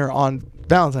nice dinner on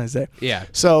Valentine's Day. Yeah.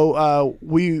 So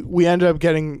we ended up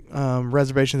getting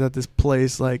reservations at this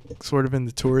place, like sort of in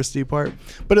the touristy part,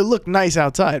 but it looked nice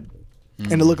outside,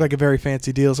 and it looked like a very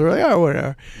fancy deal. So we're like, oh,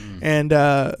 whatever, and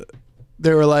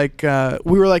they were like,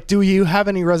 we were like, do you have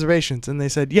any reservations? And they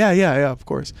said, yeah, of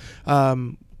course,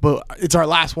 but it's our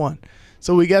last one.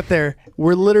 So we get there.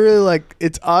 We're literally like,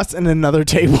 it's us and another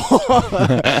table.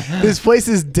 This place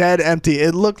is dead empty.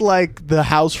 It looked like the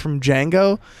house from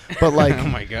Django, but like, Oh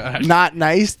my god. not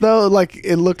nice though. Like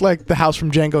it looked like the house from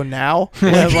Django now.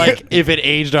 Like if it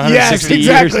aged 160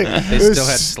 Yes, exactly. years. They It was still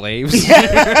had s- slaves.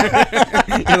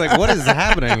 You're like, what is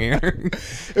happening here?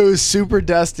 It was super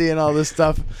dusty and all this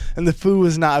stuff, and the food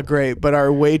was not great. But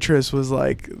our waitress was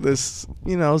like this,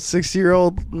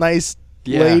 60-year-old nice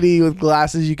lady with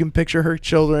glasses. You can picture her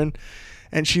children,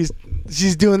 and she's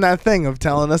doing that thing of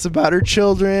telling us about her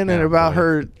children and about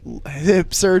her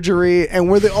hip surgery, and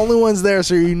we're the only ones there,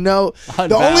 so On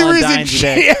the only reason Valentine's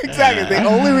Day. exactly the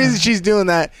only reason she's doing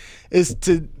that is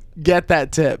to get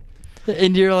that tip.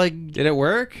 And you're like, Did it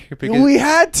work? We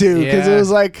had to because it Yeah. was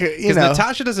like Because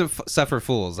Natasha doesn't suffer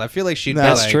fools. I feel like she'd. No. be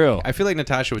That's like- true. I feel like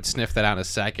Natasha would sniff that out in a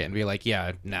second and be like,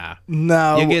 "Yeah, nah,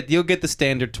 no. you'll get the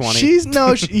standard 20."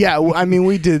 I mean,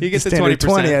 we did You the get the standard 20%.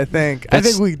 20. I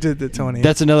think we did the 20.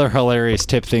 that's another hilarious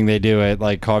tip thing they do at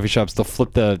like coffee shops. They'll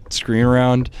flip the screen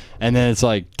around, and then it's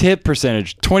like tip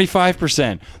percentage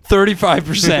 25%,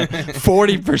 35%,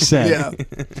 40%. Yeah.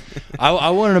 I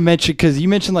wanted to mention because you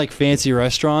mentioned like fancy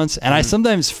restaurants, and I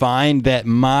sometimes find that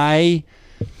my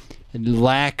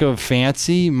lack of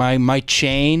fancy, my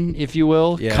chain, if you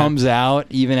will, comes out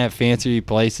even at fancy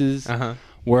places.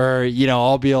 Where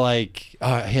I'll be like,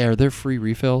 hey, are there free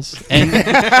refills? And you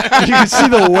can see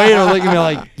the waiter looking at me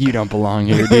like, you don't belong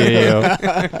here, do you?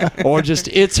 Or just,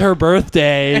 it's her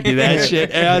birthday. Do that shit.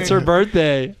 Yeah, it's her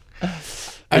birthday.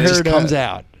 It just comes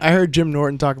out. I heard Jim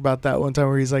Norton talk about that one time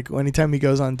where he's like, anytime he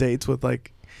goes on dates with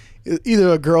like either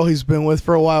a girl he's been with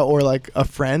for a while or like a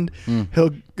friend,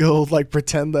 he'll go like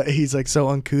pretend that he's like so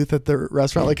uncouth at the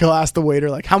restaurant. Like he'll ask the waiter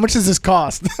like, how much does this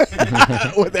cost?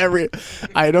 With every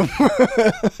item.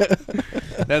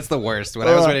 That's the worst. When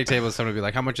I was waiting tables, someone would be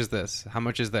like, "How much is this? How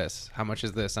much is this? How much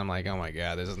is this?" I'm like, "Oh my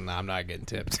god, I'm not getting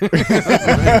tipped."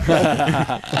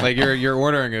 Like you're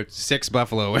ordering 6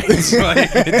 buffalo wings,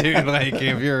 like, dude. Like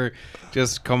if you're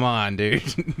just come on, dude.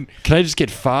 Can I just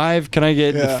get 5? Can I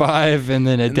get 5 and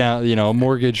then a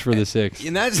mortgage for the 6?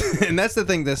 And that's the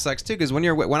thing that sucks too, because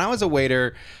when I was a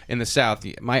waiter in the South,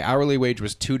 my hourly wage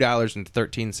was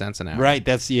 $2.13 an hour. Right.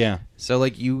 That's So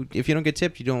like if you don't get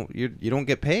tipped, you don't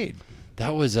get paid.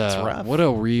 That was rough. what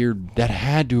a weird. That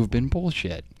had to have been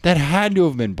bullshit.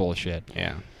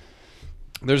 Yeah.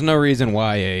 There's no reason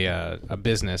why a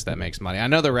business that makes money. I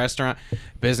know the restaurant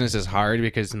business is hard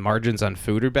because margins on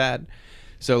food are bad.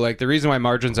 So like the reason why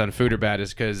margins on food are bad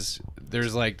is because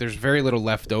there's very little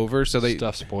left over. So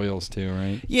stuff spoils too,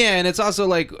 right? Yeah, and it's also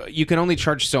like you can only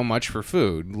charge so much for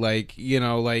food. Like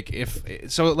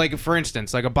for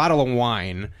instance, like a bottle of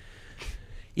wine.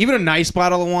 Even a nice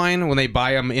bottle of wine, when they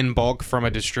buy them in bulk from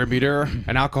a distributor,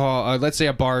 an alcohol, let's say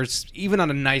a bar's, even on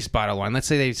a nice bottle of wine, let's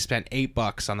say they spent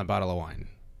 $8 on the bottle of wine.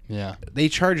 Yeah. They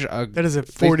charge that is a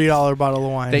 $40 bottle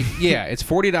of wine. It's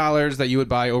 $40 that you would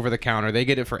buy over the counter. They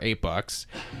get it for $8,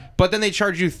 but then they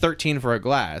charge you $13 for a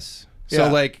glass.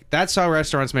 So like that's how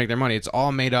restaurants make their money. It's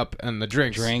all made up in the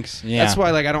drinks. Yeah. That's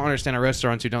why like I don't understand how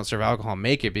restaurants who don't serve alcohol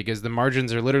make it, because the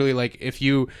margins are literally like if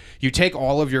you take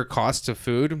all of your costs of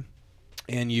food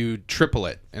and you triple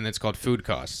it, and it's called food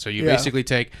costs. So you basically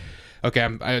take,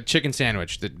 a chicken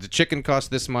sandwich. The chicken costs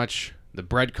this much, the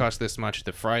bread costs this much,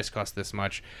 the fries cost this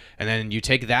much, and then you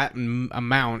take that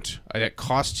amount that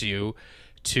costs you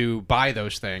to buy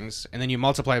those things, and then you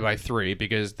multiply by 3,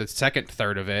 because the second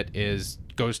third of it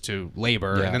goes to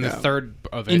labor, and then the third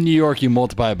of it in New York you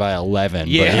multiply by 11.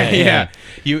 Yeah.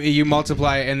 You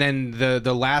multiply, and then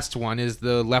the last one is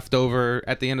the leftover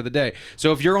at the end of the day.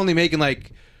 So if you're only making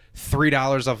like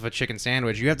 $3 off of a chicken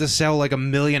sandwich, you have to sell like 1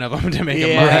 million of them to make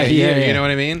a money. You know what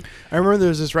I mean? I remember there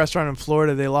was this restaurant in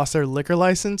Florida. They lost their liquor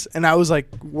license, and I was like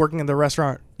working at the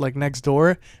restaurant like next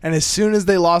door. And as soon as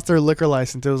they lost their liquor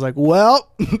license, it was like,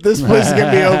 well, this place is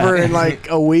gonna be over in like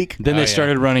a week. Then they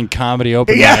started running comedy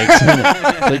open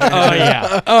mics. Like,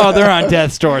 they're on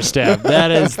death's doorstep.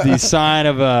 That is the sign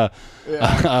of a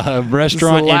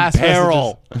restaurant in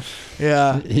peril.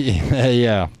 Yeah.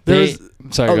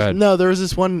 Sorry, go ahead. No, there was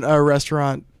this one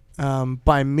restaurant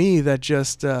by me that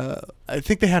just I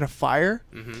think they had a fire,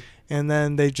 and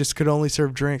then they just could only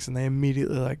serve drinks, and they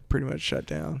immediately like pretty much shut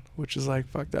down, which is like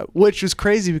fucked up. Which was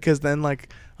crazy because then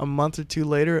like a month or two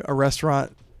later, a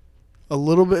restaurant a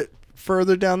little bit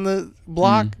further down the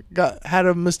block had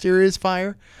a mysterious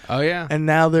fire. Oh yeah. And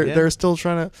now they're still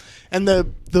trying to, and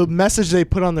the message they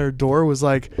put on their door was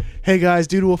like, "Hey guys,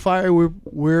 due to a fire, we're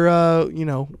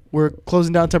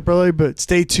closing down temporarily, but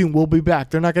stay tuned, we'll be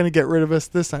back. They're not going to get rid of us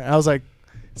this time." I was like,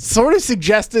 sort of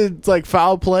suggested like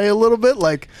foul play a little bit,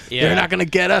 like they're not going to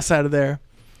get us out of there.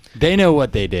 They know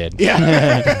what they did.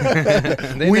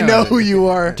 Yeah. We know who you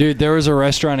are. Dude, there was a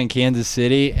restaurant in Kansas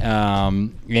City,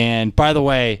 and by the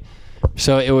way,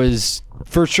 so it was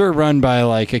for sure run by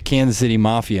like a Kansas City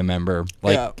Mafia member,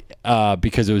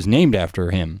 because it was named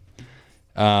after him.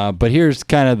 But here's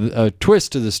kind of a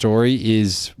twist to the story: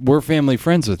 is we're family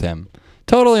friends with him.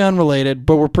 Totally unrelated,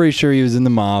 but we're pretty sure he was in the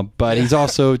mob. But he's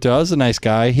also, to us, a nice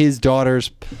guy. His daughters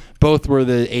both were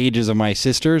the ages of my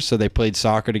sisters, so they played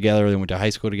soccer together. They went to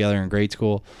high school together and grade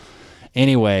school.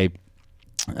 Anyway,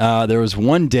 there was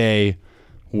one day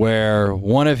where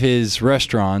one of his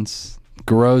restaurants,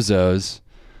 Garozzo's,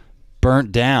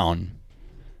 burnt down.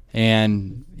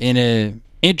 And in an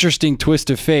interesting twist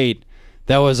of fate,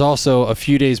 that was also a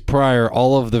few days prior,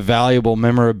 all of the valuable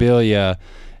memorabilia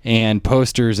and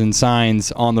posters and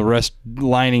signs on the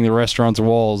lining the restaurant's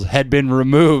walls had been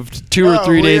removed 2 or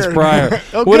 3 days prior.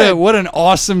 What an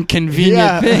awesome,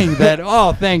 convenient thing that,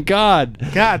 thank God.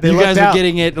 You guys are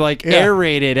getting it like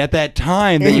aerated at that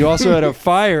time that you also had a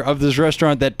fire of this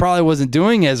restaurant that probably wasn't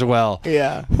doing as well.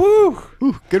 Yeah. Whew.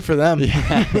 Good for them.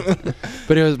 Yeah.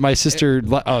 But it was my sister.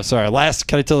 Oh, sorry.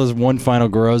 Can I tell this one final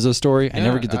Garozzo story? I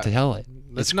never get to tell it.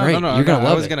 It's great. No, you're gonna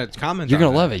love it. I was gonna comment. You're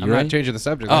gonna love it. I'm not changing the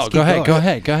subject. Oh, go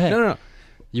ahead. No.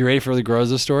 You ready for the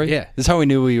Garozzo story? Yeah. This is how we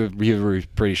knew we were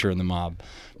pretty sure in the mob.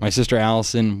 My sister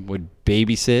Allison would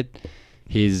babysit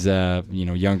his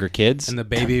younger kids, and the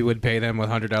baby would pay them with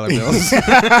 $100 bills.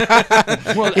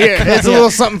 Well, it's a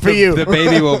little something for you. The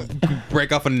baby will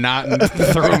break off a knot and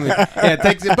throw them.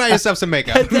 Buy yourself some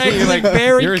makeup. You're like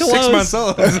very You're close. 6 months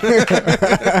old.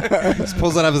 Just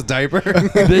pulls it out of his diaper.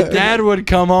 The dad would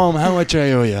come home. How much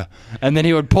I owe you? And then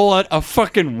he would pull out a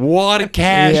fucking wad of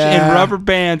cash in rubber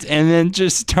bands, and then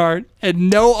just start. And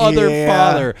no other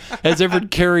father has ever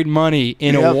carried money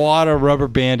in a wad of rubber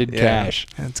banded cash.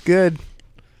 That's good.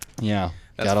 Yeah,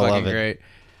 That's gotta fucking love it. great.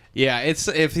 Yeah, it's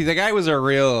if the guy was a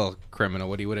real criminal,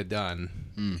 what he would have done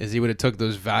is he would have took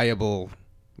those valuable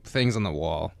things on the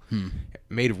wall,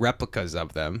 made replicas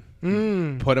of them,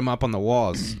 put them up on the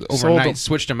walls overnight, them.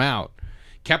 switched them out,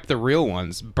 kept the real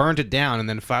ones, burnt it down, and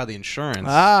then filed the insurance.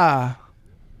 Ah,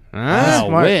 Huh?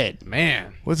 smart. Wit.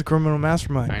 Man, what's a criminal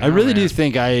mastermind? I really do man.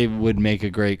 think I would make a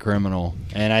great criminal,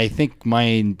 and I think my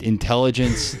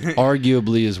intelligence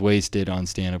arguably is wasted on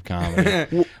stand-up comedy.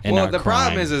 and Well, not the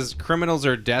problem crime. is criminals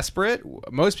are desperate.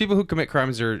 Most people who commit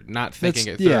crimes are not thinking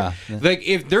That's- it through. yeah. Like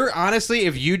if they're honestly,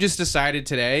 if you just decided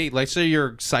today, like say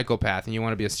you're a psychopath and you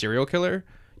want to be a serial killer,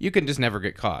 you can just never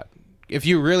get caught. If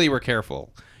you really were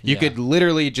careful, you could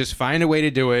literally just find a way to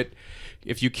do it.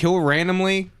 If you kill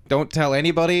randomly, don't tell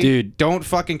anybody. Dude. Don't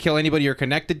fucking kill anybody you're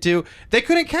connected to. They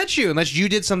couldn't catch you unless you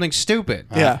did something stupid.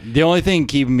 Yeah. The only thing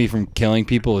keeping me from killing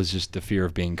people is just the fear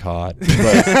of being caught.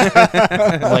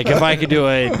 But, like if I could do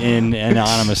it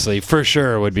anonymously, for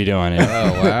sure would be doing it.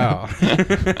 Oh wow.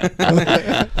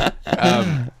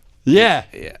 Yeah,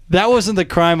 Yeah. that wasn't the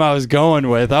crime I was going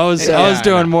with. I was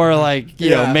doing more like you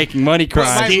know making money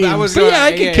crimes. I was But going- yeah,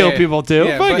 I could kill people too.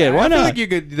 Fuck but it, why I feel not? like you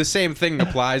could. The same thing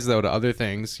applies though to other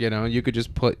things. You know, you could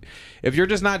just put. If you're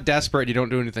just not desperate, you don't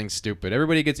do anything stupid.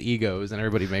 Everybody gets egos and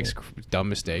everybody makes dumb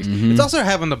mistakes. Mm-hmm. It's also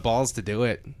having the balls to do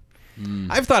it.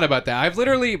 I've thought about that. I've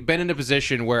literally been in a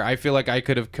position where I feel like I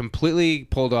could have completely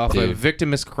pulled off a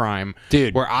victimist crime,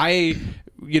 Dude. where I,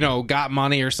 got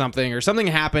money or something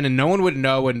happened and no one would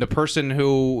know, and the person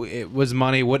who it was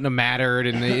money wouldn't have mattered,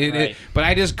 and but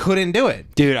I just couldn't do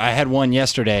it. Dude, I had one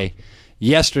yesterday.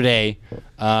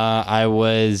 I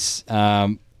was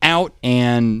out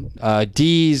and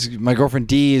my girlfriend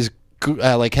Dee's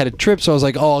had a trip, so I was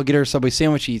like, oh, I'll get her a Subway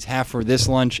sandwich. She eats half for this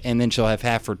lunch, and then she'll have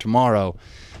half for tomorrow.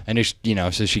 And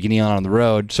so she can eat on the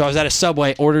road. So I was at a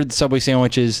Subway, ordered the Subway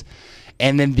sandwiches,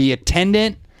 and then the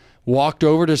attendant walked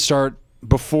over to start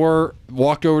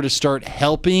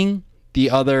helping the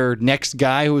other next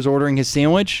guy who was ordering his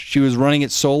sandwich. She was running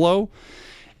it solo,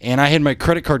 and I had my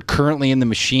credit card currently in the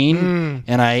machine,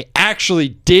 and I actually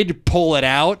did pull it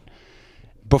out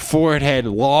before it had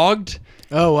logged.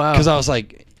 Oh wow. Because I was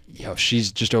like,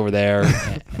 she's just over there.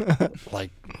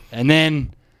 And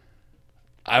then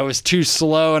I was too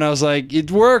slow, and I was like,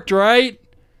 it worked, right?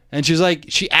 And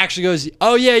she actually goes,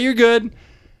 oh yeah, you're good.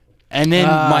 And then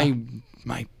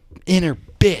my inner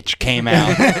bitch came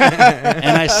out,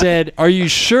 and I said, are you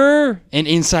sure? And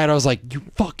inside I was like, you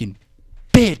fucking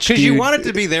bitch, Because you dude. want it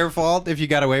to be their fault if you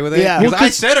got away with it. Yeah. Because Well, I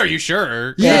said, "Are you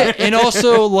sure?" Yeah, and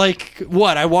also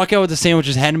what? I walk out with the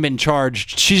sandwiches hadn't been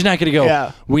charged. She's not gonna go.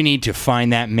 Yeah. We need to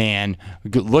find that man.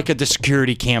 Look at the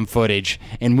security cam footage,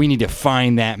 and we need to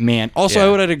find that man. Also, Yeah. I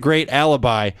would have had a great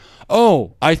alibi.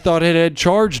 Oh, I thought it had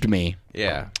charged me.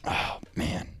 Yeah. Oh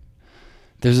man,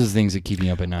 those are the things that keep me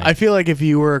up at night. I feel like if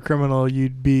you were a criminal,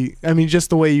 you'd be. I mean, just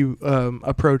the way you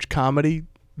approach comedy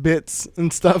bits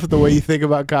and stuff, the way you think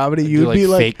about comedy, Do, you'd be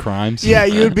like fake crimes. Yeah,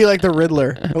 you would be like the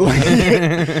Riddler.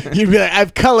 You'd be like,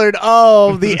 I've colored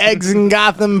all the eggs in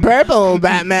Gotham purple,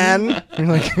 Batman. You're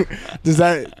like, does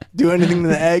that do anything to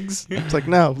the eggs? It's like,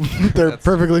 no, they're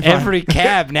perfectly fine. Every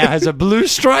cab now has a blue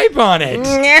stripe on it.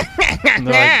 And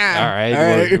they're like, all right.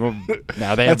 All right. Well,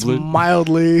 now they have That's blue.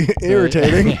 mildly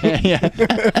irritating. Yeah.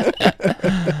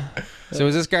 So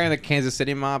is this guy in the Kansas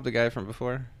City mob the guy from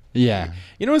before? Yeah.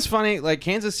 You know what's funny? Like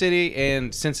Kansas City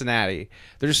and Cincinnati,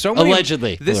 there's so many.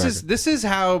 Allegedly. This is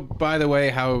how, by the way,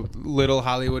 how little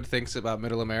Hollywood thinks about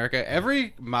Middle America.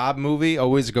 Every mob movie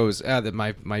always goes, that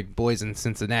my boys in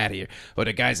Cincinnati or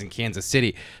the guys in Kansas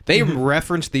City. They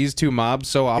reference these two mobs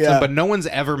so often, Yeah. but no one's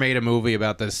ever made a movie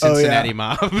about the Cincinnati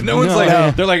mob. No one's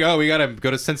No. they're like, oh, we gotta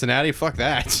go to Cincinnati. Fuck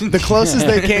that. The closest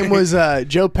they came was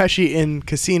Joe Pesci in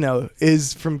Casino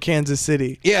is from Kansas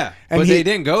City. Yeah, And but he- they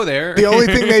didn't go there. The only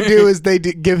thing they do is they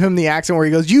give him the accent where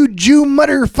he goes, "You Jew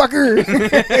motherfucker."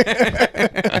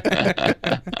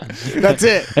 That's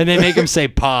it. And they make him say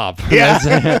pop. Yeah.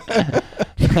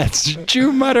 That's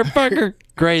Jew motherfucker.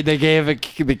 Great. They gave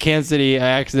the Kansas City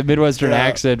accent, the Midwestern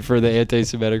accent for the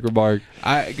anti-Semitic remark.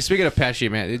 Speaking of Pesci,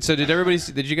 man. So did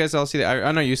you guys all see the?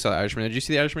 I know you saw the Irishman. Did you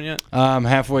see the Irishman yet?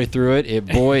 Halfway through it,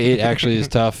 it actually is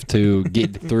tough to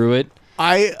get through it.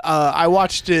 I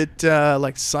watched it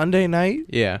like Sunday night.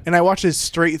 Yeah. And I watched it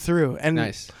straight through. And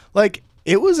Nice. like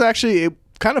it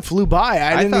kind of flew by.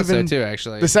 I didn't thought even so too,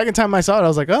 actually. The second time I saw it, I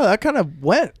was like, oh, that kind of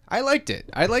went. I liked it.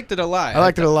 I liked it a lot. I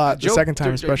liked it a lot, the second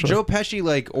time especially. Joe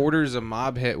Pesci orders a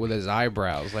mob hit with his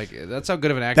eyebrows. Like that's how good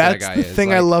of an actor that That's guy the is.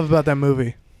 thing I love about that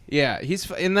movie. Yeah,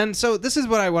 and then so this is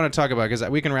what I want to talk about because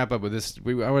we can wrap up with this.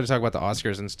 I want to talk about the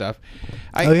Oscars and stuff.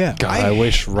 Oh yeah, God, I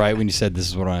wish right when you said this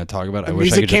is what I want to talk about. I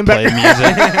wish I music could came just play back.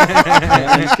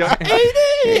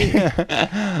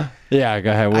 music. Yeah,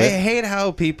 go ahead. I hate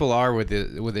how people are with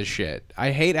this shit.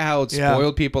 I hate how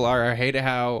spoiled people are. I hate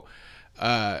how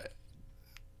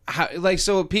like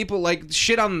so people like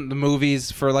shit on the movies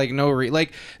for like no reason.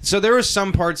 Like so there were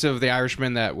some parts of The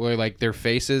Irishman that were like their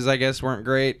faces I guess weren't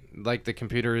great, like the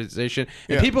computerization.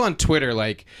 And people on Twitter,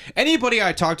 like anybody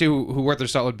I talked to who worth their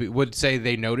salt would say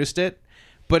they noticed it.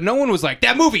 But no one was like,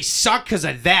 that movie sucked because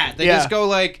of that. They just go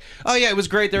like, oh, yeah, it was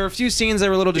great. There were a few scenes that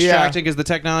were a little distracting because the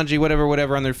technology,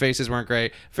 whatever on their faces weren't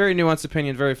great. Very nuanced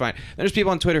opinion, very fine. There's people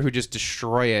on Twitter who just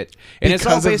destroy it. And it's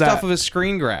all based off of a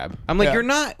screen grab. I'm like,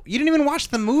 you didn't even watch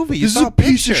the movie. You saw a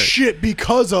piece of shit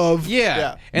because of...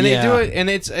 Yeah. And they do it, and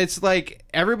it's like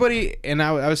everybody, and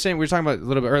I was saying, we were talking about it a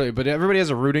little bit earlier, but everybody has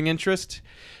a rooting interest,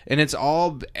 and it's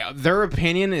all, their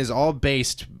opinion is all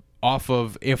based off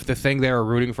of if the thing they were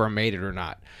rooting for made it or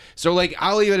not. So like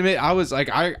I'll even admit I was like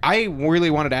I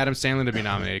really wanted Adam Sandler to be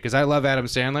nominated because I love Adam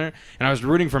Sandler and I was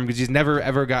rooting for him because he's never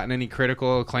ever gotten any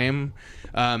critical acclaim,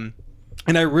 and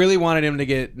I really wanted him to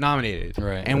get nominated.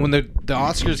 Right. And when the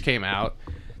Oscars came out,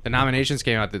 the nominations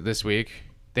came out this week,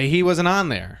 he wasn't on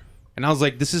there. And I was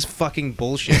like, this is fucking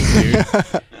bullshit, dude.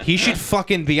 He should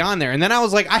fucking be on there. And then I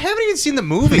was like, I haven't even seen the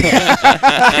movie yet.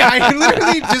 I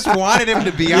literally just wanted him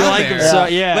to be on like there. him so,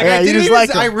 yeah. Like, Yeah, I didn't just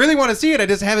even, I really want to see it. I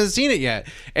just haven't seen it yet.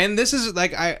 And this is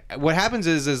like, what happens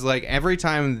is like every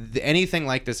time anything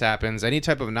like this happens, any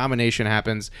type of nomination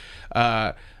happens,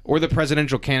 or the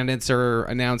presidential candidates are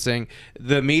announcing,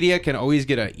 the media can always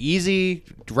get an easy,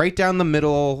 right down the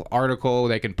middle article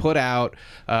they can put out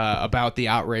about the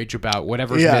outrage about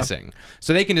whatever's missing.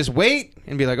 So they can just wait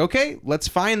and be like, okay, let's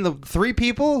find the 3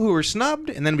 people who were snubbed,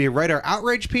 and then we write our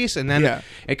outrage piece, and then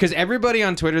because everybody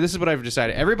on Twitter, this is what I've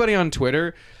decided, everybody on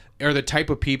Twitter are the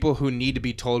type of people who need to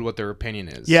be told what their opinion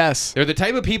is. Yes. They're the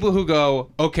type of people who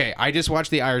go, okay, I just watched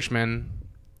The Irishman.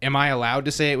 Am I allowed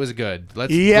to say it was good?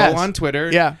 Let's go on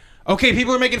Twitter. Yeah. Okay,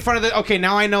 people are making fun of okay,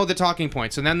 now I know the talking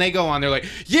points. And then they go on, they're like,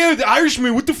 yeah, The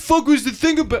Irishman, what the fuck was the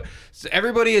thing about... So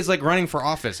everybody is like running for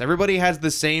office. Everybody has the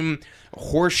same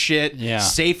horseshit,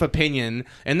 safe opinion.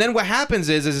 And then what happens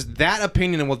is that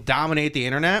opinion will dominate the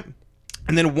internet.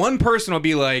 And then one person will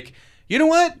be like, you know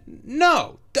what?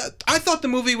 No. I thought the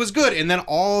movie was good. And then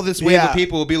all this wave of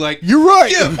people will be like, you're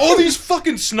right. Yeah, all these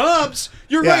fucking snobs.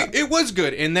 You're right. It was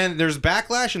good. And then there's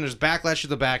backlash, and there's backlash to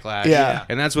the backlash. Yeah.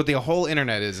 And that's what the whole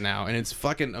internet is now. And it's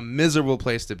fucking a miserable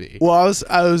place to be. Well,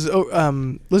 I was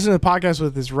listening to the podcast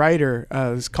with this writer,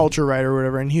 this culture writer or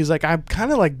whatever, and he was like, I'm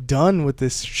kind of like done with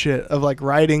this shit of like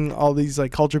writing all these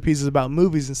like culture pieces about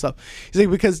movies and stuff. He's like,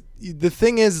 because the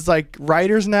thing is, it's like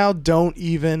writers now don't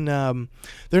even,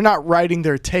 they're not writing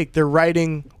their take. They're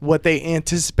writing what they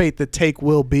anticipate the take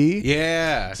will be.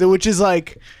 Yeah. So which is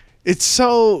like, it's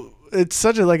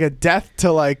such a like a death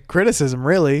to like criticism,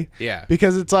 really. Yeah.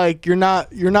 Because it's like you're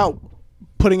not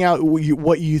putting out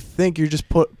what you think. You're just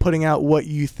putting out what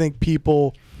you think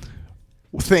people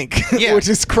think. Yeah. Which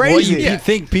is crazy. What you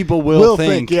think people will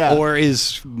think, yeah. or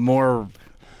is more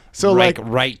so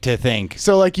right to think.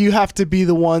 So like you have to be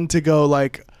the one to go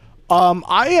like,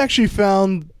 I actually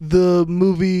found the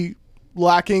movie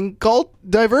lacking cult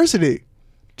diversity.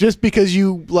 Just because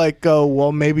you like go,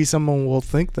 well, maybe someone will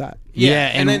think that. Yeah,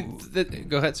 and then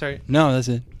go ahead. Sorry. No, that's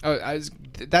it. Oh,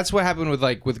 that's what happened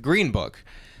with Green Book.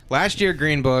 Last year,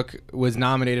 Green Book was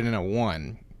nominated and it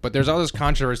won, but there's all this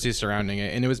controversy surrounding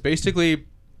it, and it was basically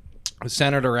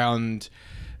centered around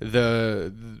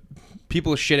the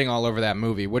people shitting all over that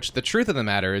movie. Which the truth of the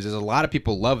matter is a lot of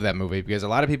people love that movie because a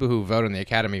lot of people who vote in the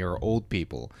Academy are old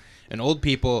people. And old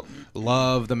people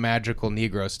love the magical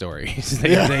Negro stories.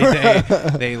 They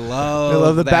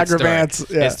love the that Bagger story. Vance.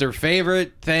 Yeah. It's their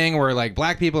favorite thing where like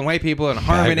black people and white people in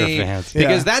harmony. Vance.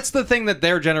 Because that's the thing that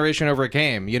their generation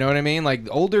overcame. You know what I mean? Like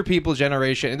older people's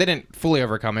generation, they didn't fully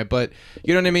overcome it, but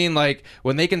you know what I mean? Like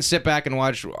when they can sit back and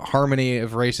watch harmony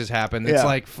of races happen, it's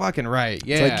like fucking right.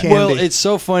 Yeah. It's like candy. Well, it's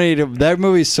so funny. That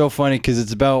movie is so funny because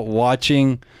it's about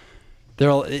watching.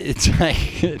 They're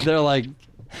like.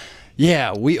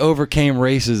 Yeah, we overcame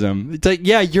racism. It's like,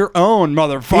 yeah, your own,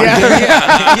 motherfucker.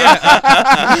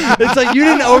 Yeah. It's like you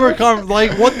didn't overcome.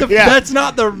 Like, what the? Yeah. That's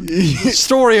not the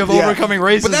story of overcoming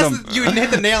racism. But you hit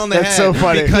the nail on the head. That's so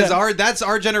funny. Because that's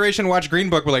our generation watched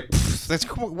Green Book. We're like, That's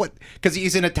what, because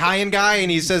he's an Italian guy and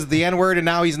he says the N-word and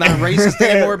now he's not racist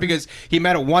anymore because he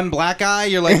met one black guy.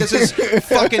 You're like, this is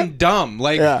fucking dumb.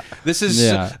 Like, this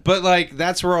is, but like,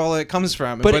 that's where all it comes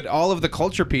from. But all of the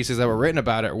culture pieces that were written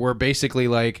about it were basically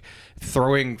like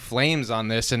throwing flames on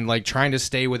this and like trying to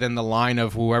stay within the line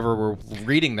of whoever were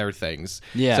reading their things.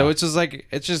 Yeah. So it's just like,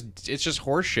 it's just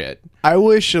horse shit. I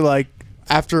wish like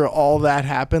after all that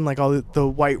happened, like all the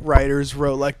white writers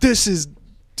wrote like, this is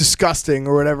disgusting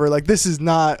or whatever, like this is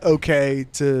not okay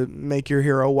to make your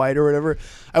hero white or whatever.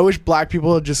 I wish black people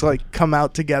would just like come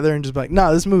out together and just be like,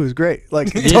 no, this movie is great,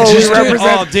 like totally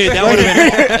represent. Oh dude, that would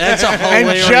have been that's a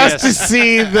hilarious. And just to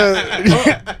see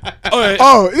the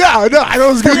oh yeah, no, I know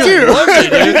it was good too.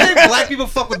 You think black people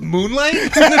fuck with Moonlight?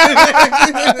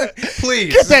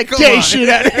 Please get that gay shit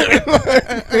out of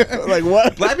here. Like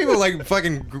what? Black people like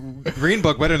fucking Green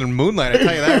Book better than Moonlight, I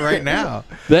tell you that right now.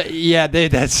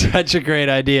 That's such a great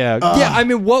idea. Yeah, I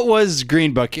mean, what was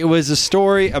Green Book? It was a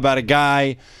story about a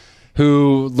guy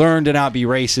who learned to not be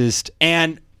racist.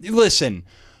 And listen,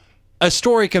 a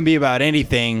story can be about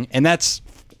anything, and that's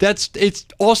it's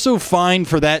also fine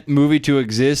for that movie to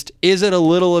exist. Is it a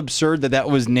little absurd that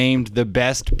was named the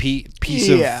best piece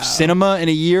of cinema in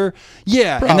a year?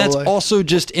 Yeah, probably. And that's also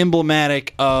just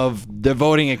emblematic of the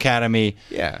voting academy.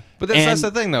 Yeah, but that's the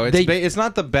thing, though. It's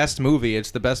not the best movie. It's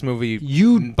the best movie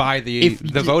by the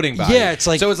voting body. Yeah, it's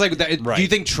like so. It's like, do you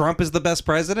think Trump is the best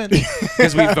president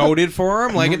because we voted for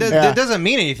him? Like it doesn't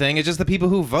mean anything. It's just the people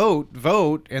who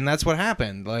vote, and that's what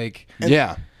happened. Like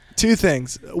Two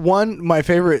things. One, my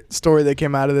favorite story that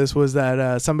came out of this was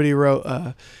that somebody wrote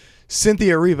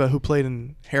Cynthia Erivo, who played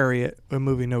in Harriet, a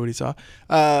movie nobody saw.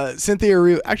 Cynthia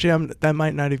Erivo, actually, that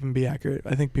might not even be accurate.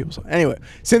 I think people saw it. Anyway,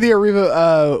 Cynthia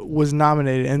Erivo was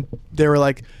nominated, and they were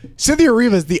like, Cynthia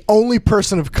Erivo is the only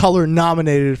person of color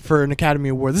nominated for an Academy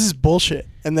Award. This is bullshit.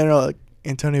 And then they're like,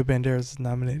 Antonio Banderas is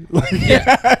nominated.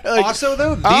 Also,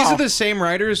 though, these are the same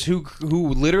writers who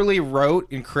literally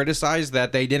wrote and criticized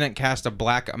that they didn't cast a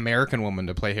black American woman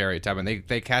to play Harriet Tubman.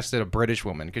 They casted a British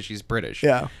woman because she's British.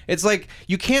 Yeah, it's like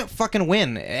you can't fucking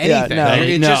win anything.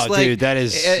 Dude, that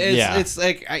is it's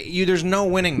like there's no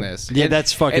winning this. Yeah,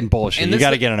 that's fucking bullshit. You got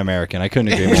to get an American. I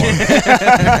couldn't agree more.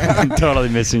 I'm totally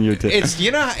missing your tip.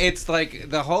 It's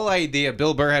like the whole idea.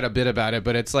 Bill Burr had a bit about it,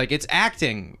 but it's like it's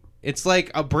acting. It's like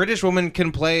a British woman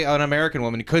can play an American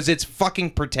woman because it's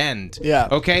fucking pretend. Yeah.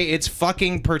 Okay? It's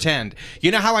fucking pretend. You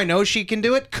know how I know she can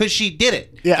do it? Because she did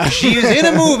it. Yeah. She was in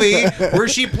a movie where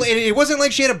she played. It wasn't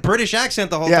like she had a British accent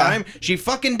the whole time. She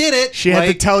fucking did it. She had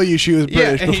to tell you she was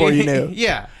British before you knew.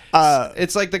 Yeah.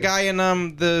 It's like the guy in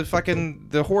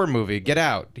the horror movie, Get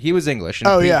Out. He was English.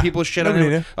 And people shit on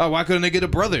him. Oh, why couldn't they get a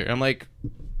brother? I'm like,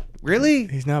 really?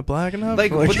 He's not black enough?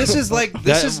 Like, but this is like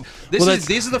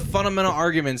these are the fundamental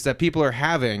arguments that people are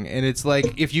having, and it's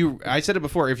like I said it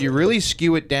before, if you really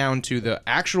skew it down to the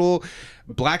actual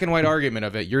black and white argument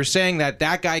of it, you're saying that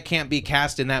guy can't be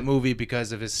cast in that movie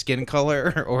because of his skin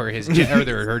color or his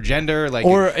or her gender, like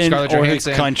or his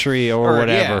country or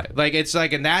whatever. Yeah, like it's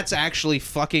like, and that's actually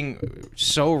fucking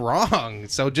so wrong.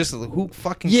 So just who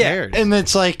fucking cares? And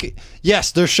it's like,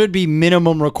 yes, there should be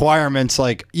minimum requirements.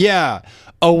 Like,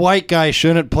 a white guy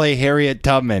shouldn't play Harriet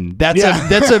Tubman. But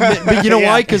you know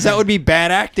why? Because that would be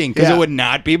bad acting. Because it would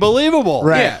not be believable.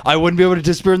 Right. Yeah. I wouldn't be able to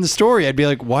disappear in the story. I'd be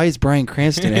like, why is Bryan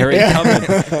Cranston Harriet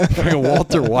Tubman?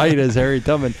 Walter White as Harriet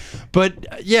Tubman. But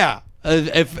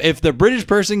if the British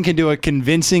person can do a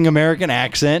convincing American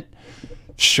accent,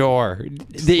 sure.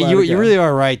 You really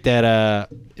are right that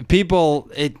people.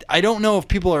 I don't know if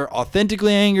people are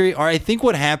authentically angry, or I think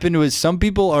what happened was some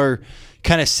people are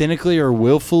kind of cynically or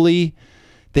willfully.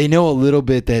 They know a little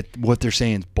bit that what they're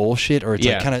saying is bullshit, or it's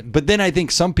like kind of. But then I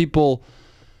think some people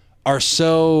are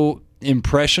so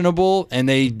impressionable, and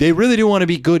they really do want to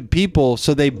be good people,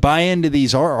 so they buy into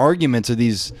these arguments or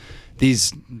these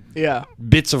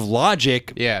bits of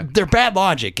logic. Yeah, they're bad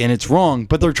logic, and it's wrong,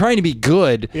 but they're trying to be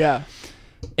good. Yeah,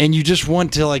 and you just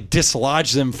want to like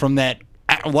dislodge them from that,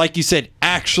 like you said,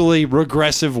 actually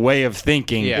regressive way of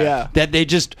thinking. Yeah, that they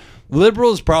just.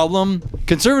 Liberals' problem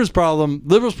is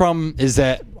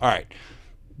that, all right,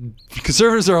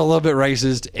 conservatives are a little bit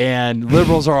racist, and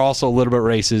liberals are also a little bit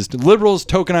racist. Liberals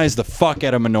tokenize the fuck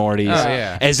out of minorities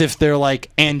as if they're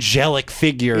like angelic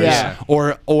figures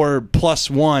or plus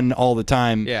one all the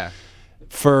time. Yeah.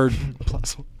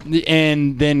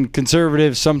 And then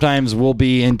conservatives sometimes will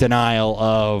be in denial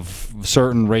of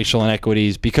certain racial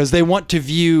inequities because they want to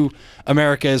view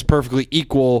America as perfectly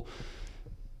equal.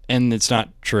 And it's not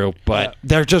true, but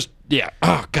they're just Yeah.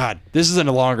 Oh God, this isn't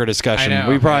a longer discussion. I know.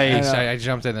 We probably I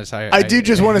jumped in this. I do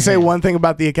just want to say one thing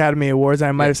about the Academy Awards.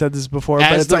 I might have said this before,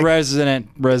 but as it's the like,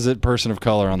 resident person of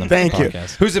color on the Thank you.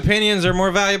 podcast. whose opinions are more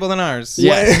valuable than ours.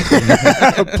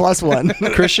 Yeah. plus one.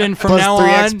 Christian, from Plus now 3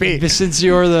 on, XP. since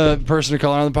you're the person of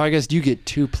color on the podcast, you get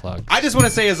 2 plugs. I just want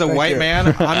to say, as a white you. man,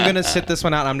 I'm gonna sit this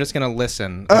one out. I'm just gonna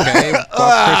listen. Okay,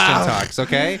 while Christian talks.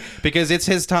 Okay, because it's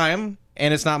his time.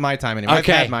 And it's not my time anymore.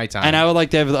 Okay. I've had my time. And I would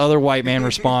like to have the other white man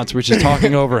response, which is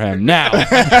talking over him. Now.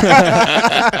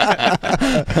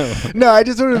 No, I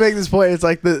just want to make this point. It's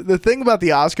like the thing about the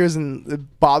Oscars, and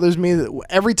it bothers me that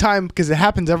every time, because it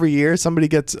happens every year, somebody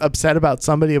gets upset about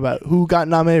somebody, about who got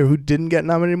nominated or who didn't get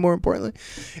nominated, more importantly,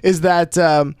 is that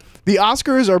the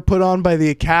Oscars are put on by the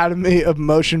Academy of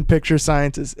Motion Picture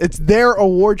Sciences. It's their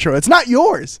award show. It's not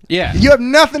yours. Yeah. You have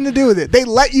nothing to do with it. They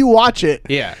let you watch it.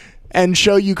 Yeah. And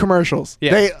show you commercials.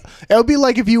 Yeah. It would be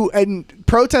like if you, and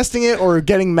protesting it or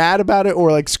getting mad about it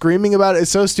or like screaming about it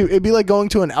is so stupid. It'd be like going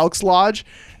to an Elks Lodge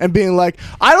and being like,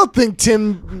 I don't think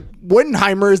Tim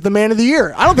Wittenheimer is the man of the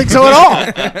year. I don't think so at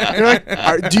all. You're like,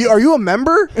 are you a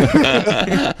member?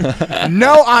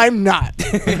 No, I'm not.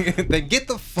 Then get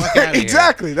the fuck out of here.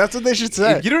 Exactly. That's what they should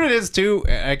say. You know what it is too?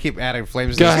 I keep adding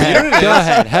flames. Go to this. ahead. You know what it Go is?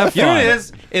 ahead. Have You know fun. what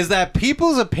it is that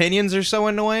people's opinions are so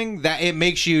annoying that it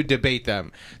makes you debate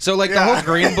them. So like the Yeah. whole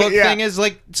Green Book Yeah. thing is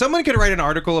like, someone could write an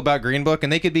article about Green Book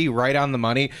and they could be right on the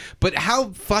money, but how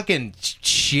fucking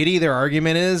shitty their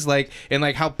argument is, like, and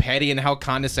like how petty and how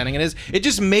condescending it is, it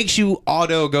just makes you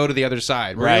auto go to the other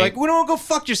side. Where Right. you're like, we don't go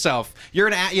fuck yourself.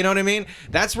 You're you know what I mean?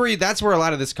 That's where a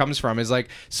lot of this comes from. Is like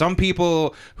some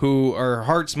people who are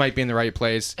hearts might be in the right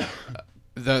place.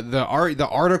 The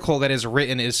article that is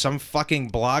written is some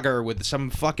fucking blogger with some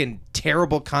fucking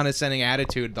terrible condescending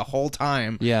attitude the whole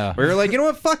time. Yeah. Where you're like, you know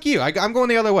what, fuck you. I'm going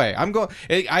the other way.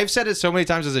 I've said it so many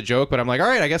times as a joke, but I'm like, all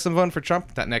right, I guess I'm voting for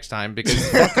Trump that next time because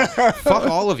fuck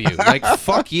all of you. Like,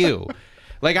 fuck you.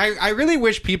 Like, I really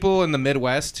wish people in the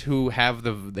Midwest who have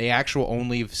the actual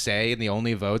only say and the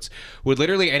only votes would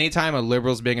literally, anytime a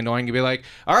liberal's being annoying, be like,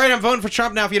 all right, I'm voting for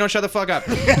Trump now if you don't shut the fuck up.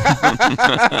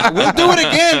 We'll do it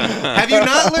again. Have you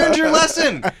not learned your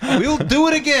lesson? We'll do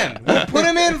it again. We'll put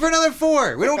him in for another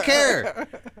 4. We don't care.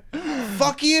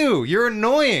 Fuck you. You're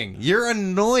annoying. You're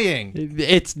annoying.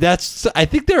 I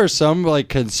think there are some like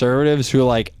conservatives who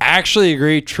like actually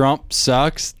agree Trump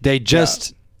sucks. They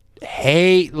just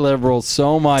hate liberals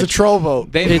so much. It's a troll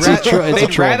vote. They'd It's a troll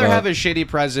rather vote. have a shitty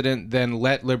president than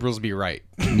let liberals be right.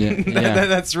 Yeah.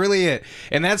 That's really it.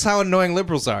 And that's how annoying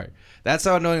liberals are. That's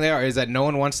how annoying they are, is that no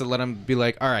one wants to let them be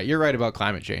like, all right, you're right about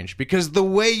climate change. Because the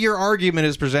way your argument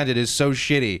is presented is so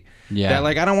shitty that,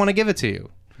 like, I don't want to give it to you.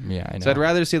 Yeah, I know. So I'd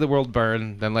rather see the world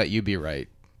burn than let you be right.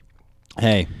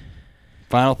 Hey,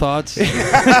 final thoughts?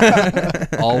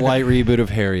 All white reboot of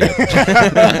Harriet.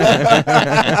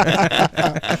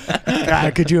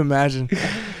 God, could you imagine?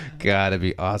 Gotta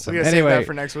be awesome. We gotta save Anyway, that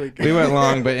for next week. we went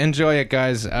long, but enjoy it,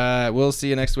 guys. We'll see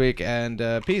you next week, and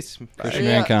peace. Christian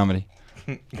Yeah. Man Comedy.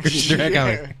 Christian Durant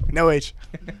coming. No H.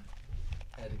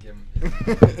 Had to give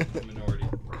him minority.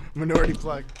 Minority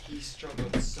plug. He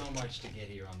struggled so much to get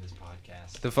here on this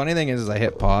podcast. The funny thing is I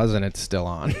hit pause and it's still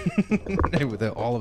on with all of